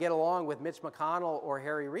 how would they get along with Mitch McConnell or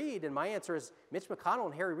Harry Reid? And my answer is Mitch McConnell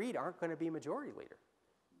and Harry Reid aren't going to be majority leader,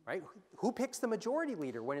 right? Who picks the majority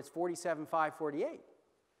leader when it's 47-5-48?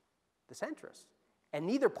 The centrists. And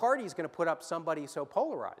neither party is going to put up somebody so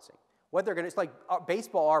polarizing. What they're going to, it's like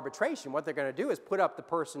baseball arbitration. What they're going to do is put up the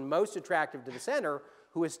person most attractive to the center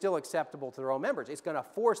who is still acceptable to their own members. It's going to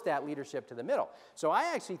force that leadership to the middle. So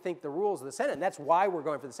I actually think the rules of the Senate, and that's why we're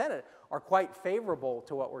going for the Senate, are quite favorable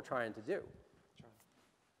to what we're trying to do.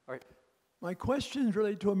 All right. My question is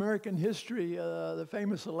related to American history, the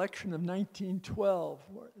famous election of 1912.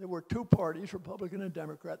 There were 2 parties, Republican and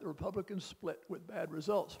Democrat. The Republicans split with bad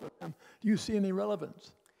results for them. Do you see any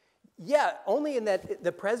relevance? Yeah, only in that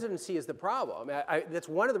the presidency is the problem. That's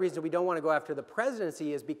one of the reasons we don't want to go after the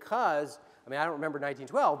presidency is because, I don't remember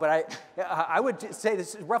 1912, but I would say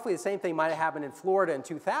this is roughly the same thing might have happened in Florida in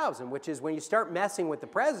 2000, which is when you start messing with the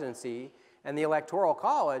presidency and the Electoral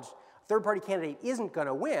College, third-party candidate isn't going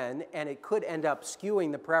to win, and it could end up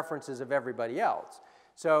skewing the preferences of everybody else.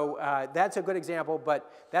 So that's a good example,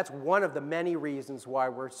 but that's one of the many reasons why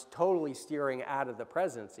we're totally steering out of the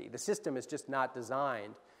presidency. The system is just not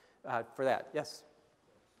designed for that. Yes?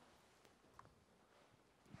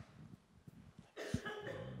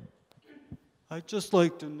 I'd just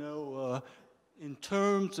like to know, in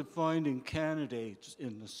terms of finding candidates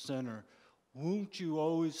in the center, won't you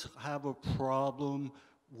always have a problem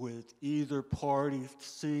with either party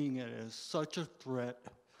seeing it as such a threat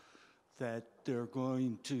that they're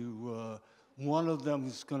going to, one of them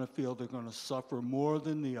is going to feel they're going to suffer more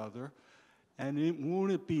than the other, and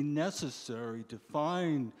won't it be necessary to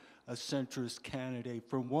find a centrist candidate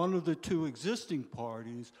from one of the 2 existing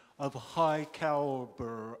parties of high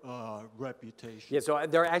caliber reputation? Yeah, so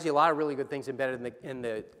there are actually a lot of really good things embedded in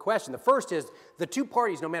the question. The first is the 2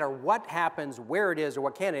 parties, no matter what happens, where it is, or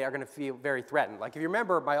what candidate, are going to feel very threatened. Like if you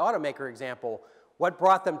remember my automaker example, what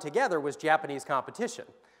brought them together was Japanese competition.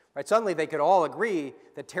 Right? Suddenly they could all agree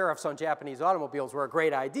that tariffs on Japanese automobiles were a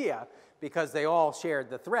great idea because they all shared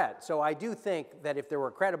the threat. So I do think that if there were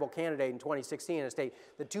a credible candidate in 2016 in a state,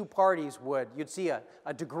 the 2 parties you'd see a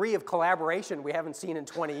degree of collaboration we haven't seen in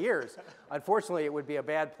 20 years. Unfortunately, it would be a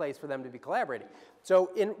bad place for them to be collaborating.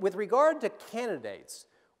 So with regard to candidates,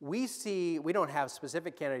 we don't have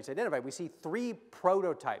specific candidates identified. We see 3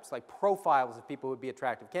 prototypes, like profiles of people who would be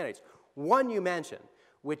attractive candidates. One you mentioned,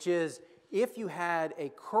 which is if you had a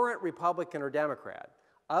current Republican or Democrat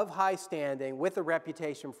of high standing with a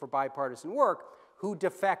reputation for bipartisan work who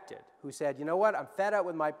defected, who said, you know what, I'm fed up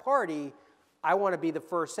with my party, I want to be the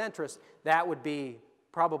first centrist, that would be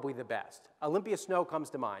probably the best. Olympia Snowe comes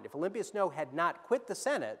to mind. If Olympia Snowe had not quit the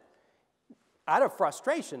Senate, out of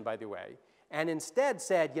frustration, by the way, and instead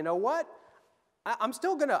said, you know what, I'm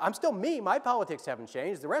still me, my politics haven't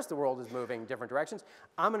changed, the rest of the world is moving in different directions,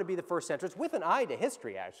 I'm going to be the first centrist with an eye to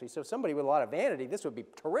history, actually, so somebody with a lot of vanity, this would be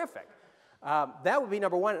terrific. That would be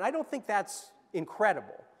number 1, and I don't think that's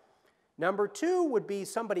incredible. Number 2 would be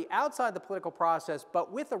somebody outside the political process,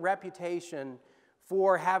 but with a reputation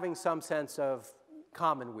for having some sense of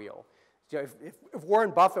commonweal. So if Warren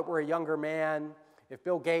Buffett were a younger man, if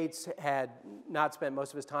Bill Gates had not spent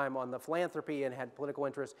most of his time on the philanthropy and had political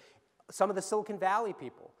interests, some of the Silicon Valley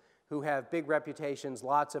people who have big reputations,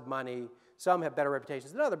 lots of money, some have better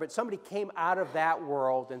reputations than others, but somebody came out of that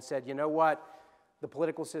world and said, you know what, the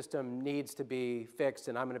political system needs to be fixed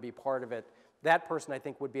and I'm going to be part of it. That person, I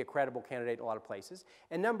think, would be a credible candidate in a lot of places.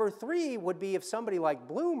 And number 3 would be if somebody like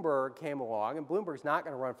Bloomberg came along, and Bloomberg's not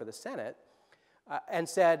going to run for the Senate, and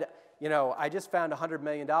said, you know, I just found $100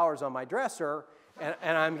 million on my dresser,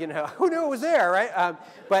 and I'm, who knew it was there, right?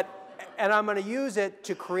 And I'm going to use it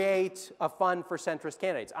to create a fund for centrist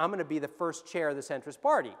candidates. I'm going to be the first chair of the centrist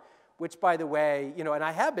party, which, by the way, and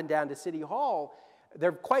I have been down to City Hall.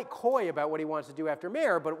 They're quite coy about what he wants to do after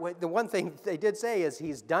mayor, but the one thing they did say is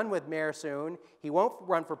he's done with mayor soon. He won't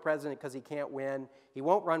run for president because he can't win. He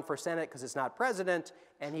won't run for Senate because it's not president,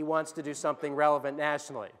 and he wants to do something relevant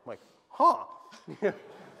nationally. I'm like, huh,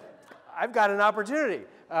 I've got an opportunity.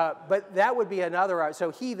 But that would be another,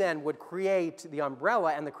 so he then would create the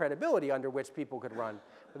umbrella and the credibility under which people could run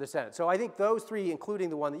for the Senate. So I think those three, including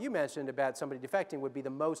the one that you mentioned about somebody defecting, would be the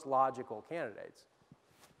most logical candidates.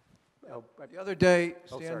 The other day,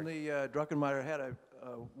 Stanley Druckenmiller had a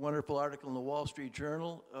wonderful article in the Wall Street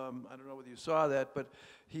Journal. I don't know whether you saw that, but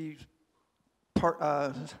he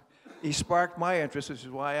sparked my interest, which is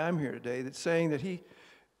why I'm here today, that's saying that he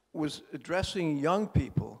was addressing young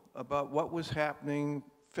people about what was happening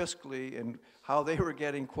fiscally and how they were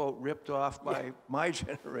getting, quote, ripped off by my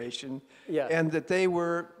generation, and that they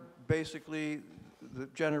were basically the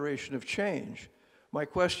generation of change. My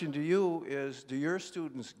question to you is, do your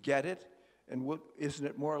students get it? And isn't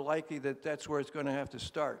it more likely that that's where it's going to have to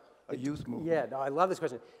start, a youth movement? Yeah, no, I love this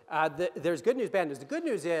question. There's good news, bad news. The good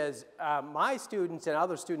news is my students and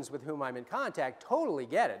other students with whom I'm in contact totally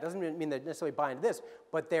get it. Doesn't mean they necessarily buy into this,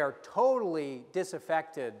 but they're totally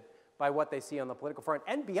disaffected by what they see on the political front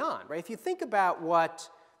and beyond, right? If you think about what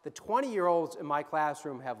the 20-year-olds in my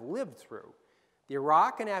classroom have lived through, the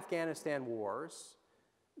Iraq and Afghanistan wars,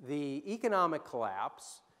 the economic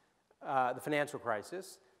collapse, the financial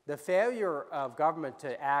crisis, the failure of government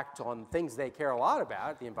to act on things they care a lot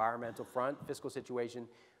about, the environmental front, fiscal situation,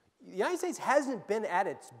 the United States hasn't been at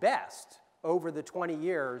its best over the 20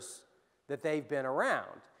 years that they've been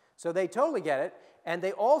around. So they totally get it, and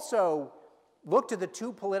they also look to the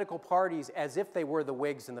two political parties as if they were the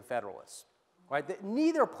Whigs and the Federalists, right?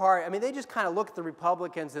 Neither party, I mean, they just kind of look at the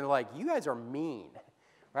Republicans and they're like, you guys are mean,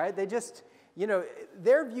 right? They just, you know,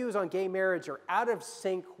 their views on gay marriage are out of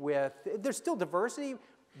sync with, there's still diversity,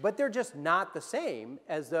 but they're just not the same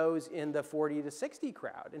as those in the 40 to 60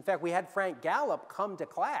 crowd. In fact, we had Frank Gallup come to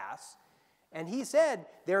class, and he said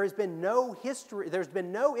there has been no history, there's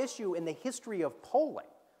been no issue in the history of polling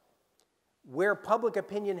where public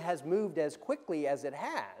opinion has moved as quickly as it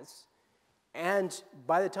has, and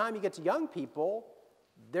by the time you get to young people,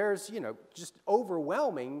 there's, you know, just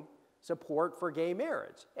overwhelming support for gay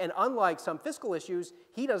marriage. And unlike some fiscal issues,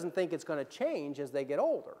 he doesn't think it's going to change as they get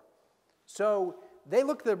older. So they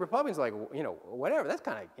look to the Republicans like, you know, whatever, that's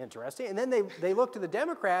kind of interesting. And then they look to the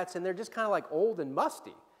Democrats, and they're just kind of like old and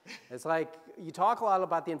musty. It's like you talk a lot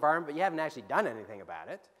about the environment, but you haven't actually done anything about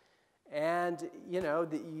it. And, you know,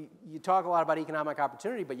 you talk a lot about economic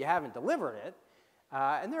opportunity, but you haven't delivered it.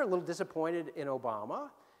 And they're a little disappointed in Obama.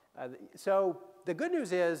 So the good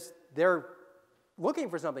news is they're looking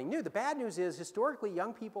for something new. The bad news is historically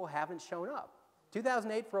young people haven't shown up.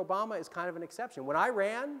 2008 for Obama is kind of an exception. When I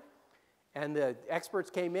ran and the experts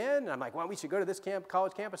came in, and I'm like, well, we should go to this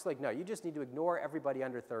college campus. Like, no, you just need to ignore everybody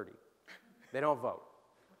under 30. They don't vote.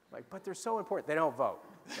 Like, but they're so important. They don't vote.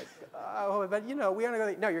 Like, oh, but you know, we want to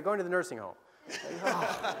go. No, you're going to the nursing home. Like,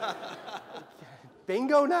 oh.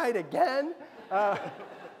 Bingo night again.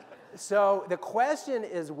 So the question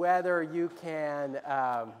is whether you can.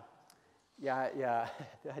 There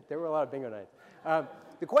were a lot of bingo nights.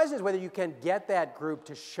 The question is whether you can get that group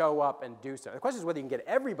to show up and do something. The question is whether you can get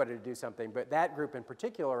everybody to do something, but that group in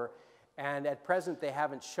particular, and at present they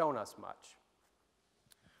haven't shown us much.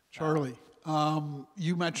 Charlie,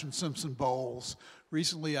 you mentioned Simpson Bowles.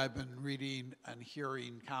 Recently I've been reading and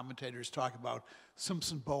hearing commentators talk about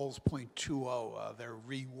Simpson Bowles 0.20. They're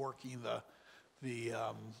reworking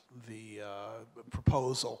the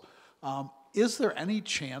proposal. Is there any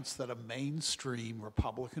chance that a mainstream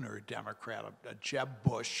Republican or a Democrat, a Jeb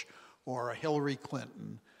Bush or a Hillary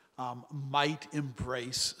Clinton, might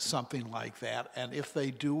embrace something like that? And if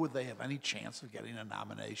they do, would they have any chance of getting a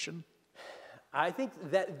nomination? I think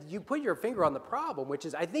that you put your finger on the problem, which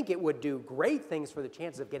is I think it would do great things for the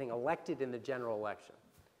chances of getting elected in the general election.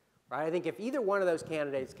 Right? I think if either one of those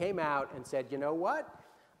candidates came out and said, you know what?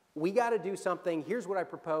 We got to do something. Here's what I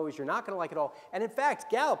propose. You're not going to like it all. And in fact,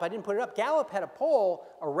 Gallup, I didn't put it up, Gallup had a poll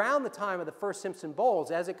around the time of the first Simpson Bowles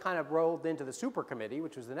as it kind of rolled into the super committee,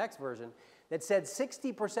 which was the next version, that said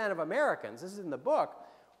 60% of Americans, this is in the book,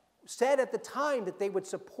 said at the time that they would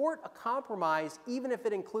support a compromise even if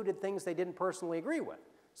it included things they didn't personally agree with.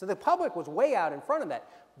 So the public was way out in front of that.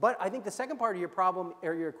 But I think the second part of your problem,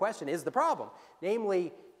 or your question, is the problem.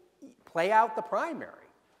 Namely, play out the primary.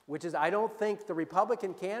 Which is, I don't think the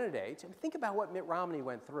Republican candidates, and think about what Mitt Romney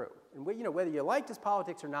went through. And you know, whether you liked his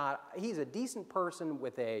politics or not, he's a decent person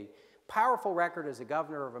with a powerful record as a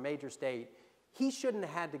governor of a major state. He shouldn't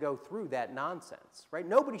have had to go through that nonsense, right?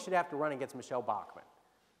 Nobody should have to run against Michelle Bachmann.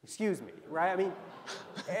 Excuse me, right? I mean,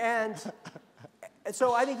 and And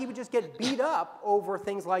so I think he would just get beat up over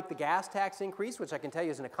things like the gas tax increase, which I can tell you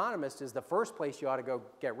as an economist is the first place you ought to go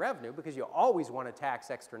get revenue, because you always want to tax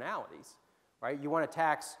externalities, right? You want to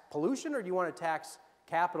tax pollution, or do you want to tax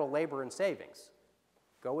capital, labor, and savings?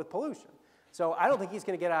 Go with pollution. So I don't think he's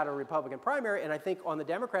going to get out of a Republican primary, and I think on the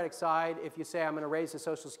Democratic side, if you say I'm going to raise the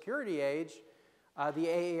Social Security age, the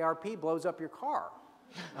AARP blows up your car.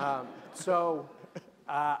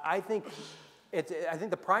 I think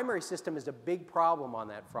the primary system is a big problem on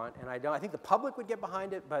that front, and I think the public would get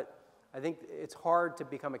behind it, but I think it's hard to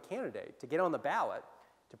become a candidate, to get on the ballot,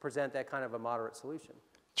 to present that kind of a moderate solution.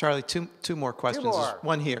 Charlie, two more questions. Two more. There's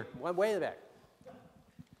one here. One way in the back.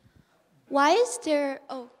 Why is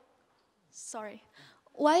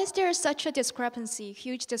there such a discrepancy,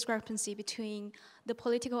 huge discrepancy between the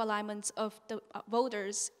political alignments of the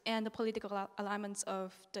voters and the political alignments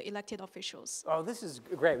of the elected officials? Oh, this is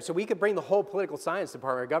great. So we could bring the whole political science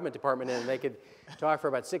department or government department in, and they could talk for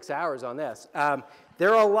about 6 hours on this.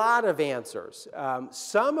 There are a lot of answers,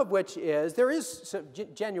 some of which is, there is some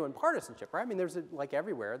genuine partisanship, right? I mean, like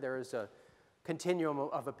everywhere, there is a continuum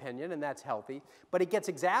of opinion, and that's healthy. But it gets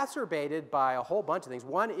exacerbated by a whole bunch of things.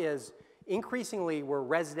 One is, increasingly, we're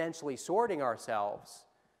residentially sorting ourselves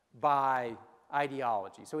by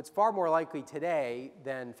ideology. So it's far more likely today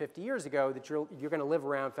than 50 years ago that you're going to live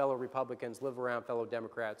around fellow Republicans, live around fellow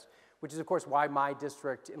Democrats, which is, of course, why my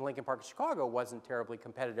district in Lincoln Park, Chicago, wasn't terribly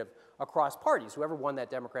competitive across parties. Whoever won that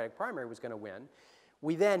Democratic primary was going to win.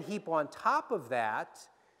 We then heap on top of that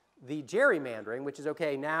the gerrymandering, which is,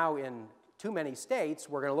 okay, now in too many states,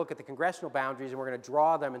 we're going to look at the congressional boundaries and we're going to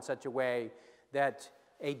draw them in such a way that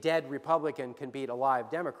a dead Republican can beat a live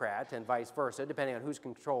Democrat, and vice versa, depending on who's in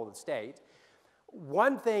control of the state.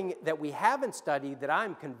 One thing that we haven't studied that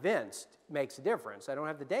I'm convinced makes a difference, I don't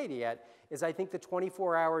have the data yet, is I think the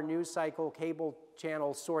 24-hour news cycle, cable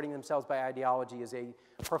channels sorting themselves by ideology is a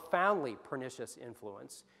profoundly pernicious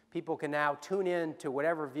influence. People can now tune in to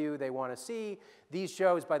whatever view they want to see. These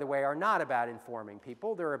shows, by the way, are not about informing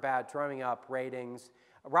people. They're about drumming up ratings.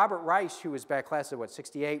 Robert Reich, who was back, class of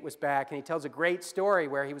 68, was back, and he tells a great story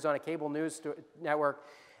where he was on a cable news network,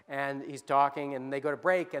 and he's talking, and they go to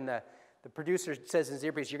break, and the producer says in his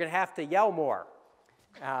earpiece, "You're going to have to yell more."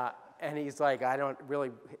 And he's like, "I don't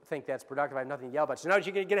really think that's productive. I have nothing to yell about." She said, "No,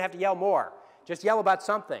 you're going to have to yell more. Just yell about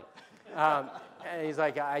something." And he's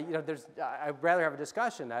like, I'd rather have a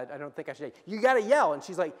discussion. I don't think I should. You got to yell. And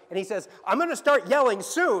she's like, and he says, "I'm going to start yelling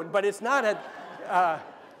soon, but it's not a."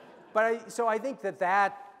 So I think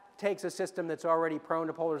that takes a system that's already prone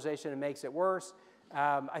to polarization and makes it worse.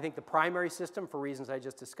 I think the primary system, for reasons I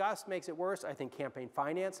just discussed, makes it worse. I think campaign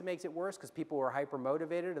finance makes it worse because people who are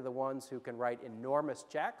hyper-motivated are the ones who can write enormous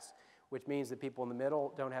checks, which means that people in the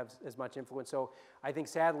middle don't have as much influence. So I think,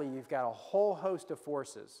 sadly, you've got a whole host of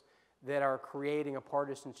forces that are creating a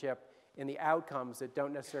partisanship in the outcomes that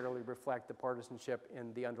don't necessarily reflect the partisanship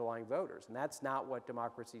in the underlying voters. And that's not what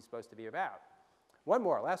democracy is supposed to be about. One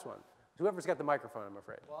more, last one. Whoever's got the microphone, I'm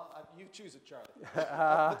afraid. Well, you choose it, Charlie.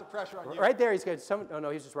 I'll put the pressure on you. Right there, he's got some. Oh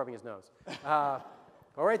no, he's just rubbing his nose. Go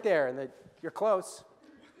right there, and you're close.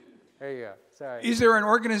 There you go. Sorry. Is there an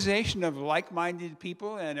organization of like-minded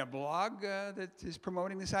people and a blog that is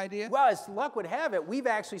promoting this idea? Well, as luck would have it, we've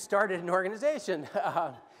actually started an organization.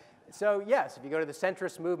 So yes, if you go to the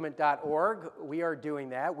centristmovement.org, we are doing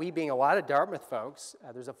that. We being a lot of Dartmouth folks.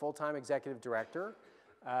 There's a full-time executive director.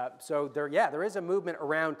 So there is a movement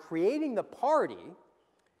around creating the party.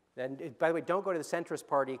 And by the way, don't go to the Centrist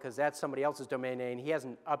Party because that's somebody else's domain name. He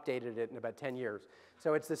hasn't updated it in about 10 years.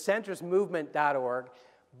 So it's the centristmovement.org.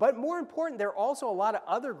 But more important, there are also a lot of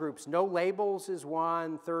other groups. No Labels is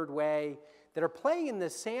one, Third Way, that are playing in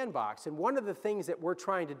this sandbox. And one of the things that we're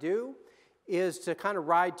trying to do is to kind of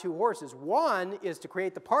ride two horses. One is to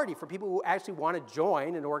create the party for people who actually want to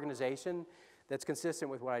join an organization that's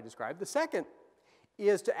consistent with what I described. The second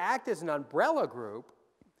is to act as an umbrella group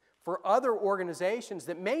for other organizations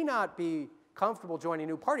that may not be comfortable joining a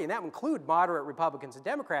new party, and that would include moderate Republicans and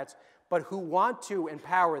Democrats, but who want to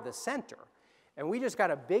empower the center. And we just got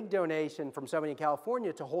a big donation from somebody in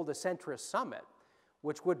California to hold a centrist summit,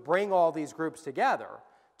 which would bring all these groups together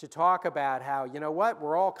to talk about how, you know what,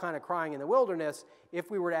 we're all kind of crying in the wilderness. If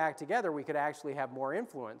we were to act together, we could actually have more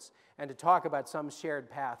influence, and to talk about some shared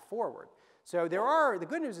path forward. So the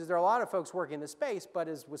good news is there are a lot of folks working in this space, but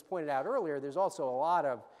as was pointed out earlier, there's also a lot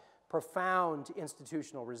of profound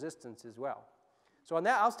institutional resistance as well. So on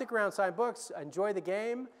that, I'll stick around, sign books, enjoy the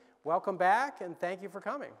game, welcome back, and thank you for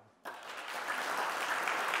coming.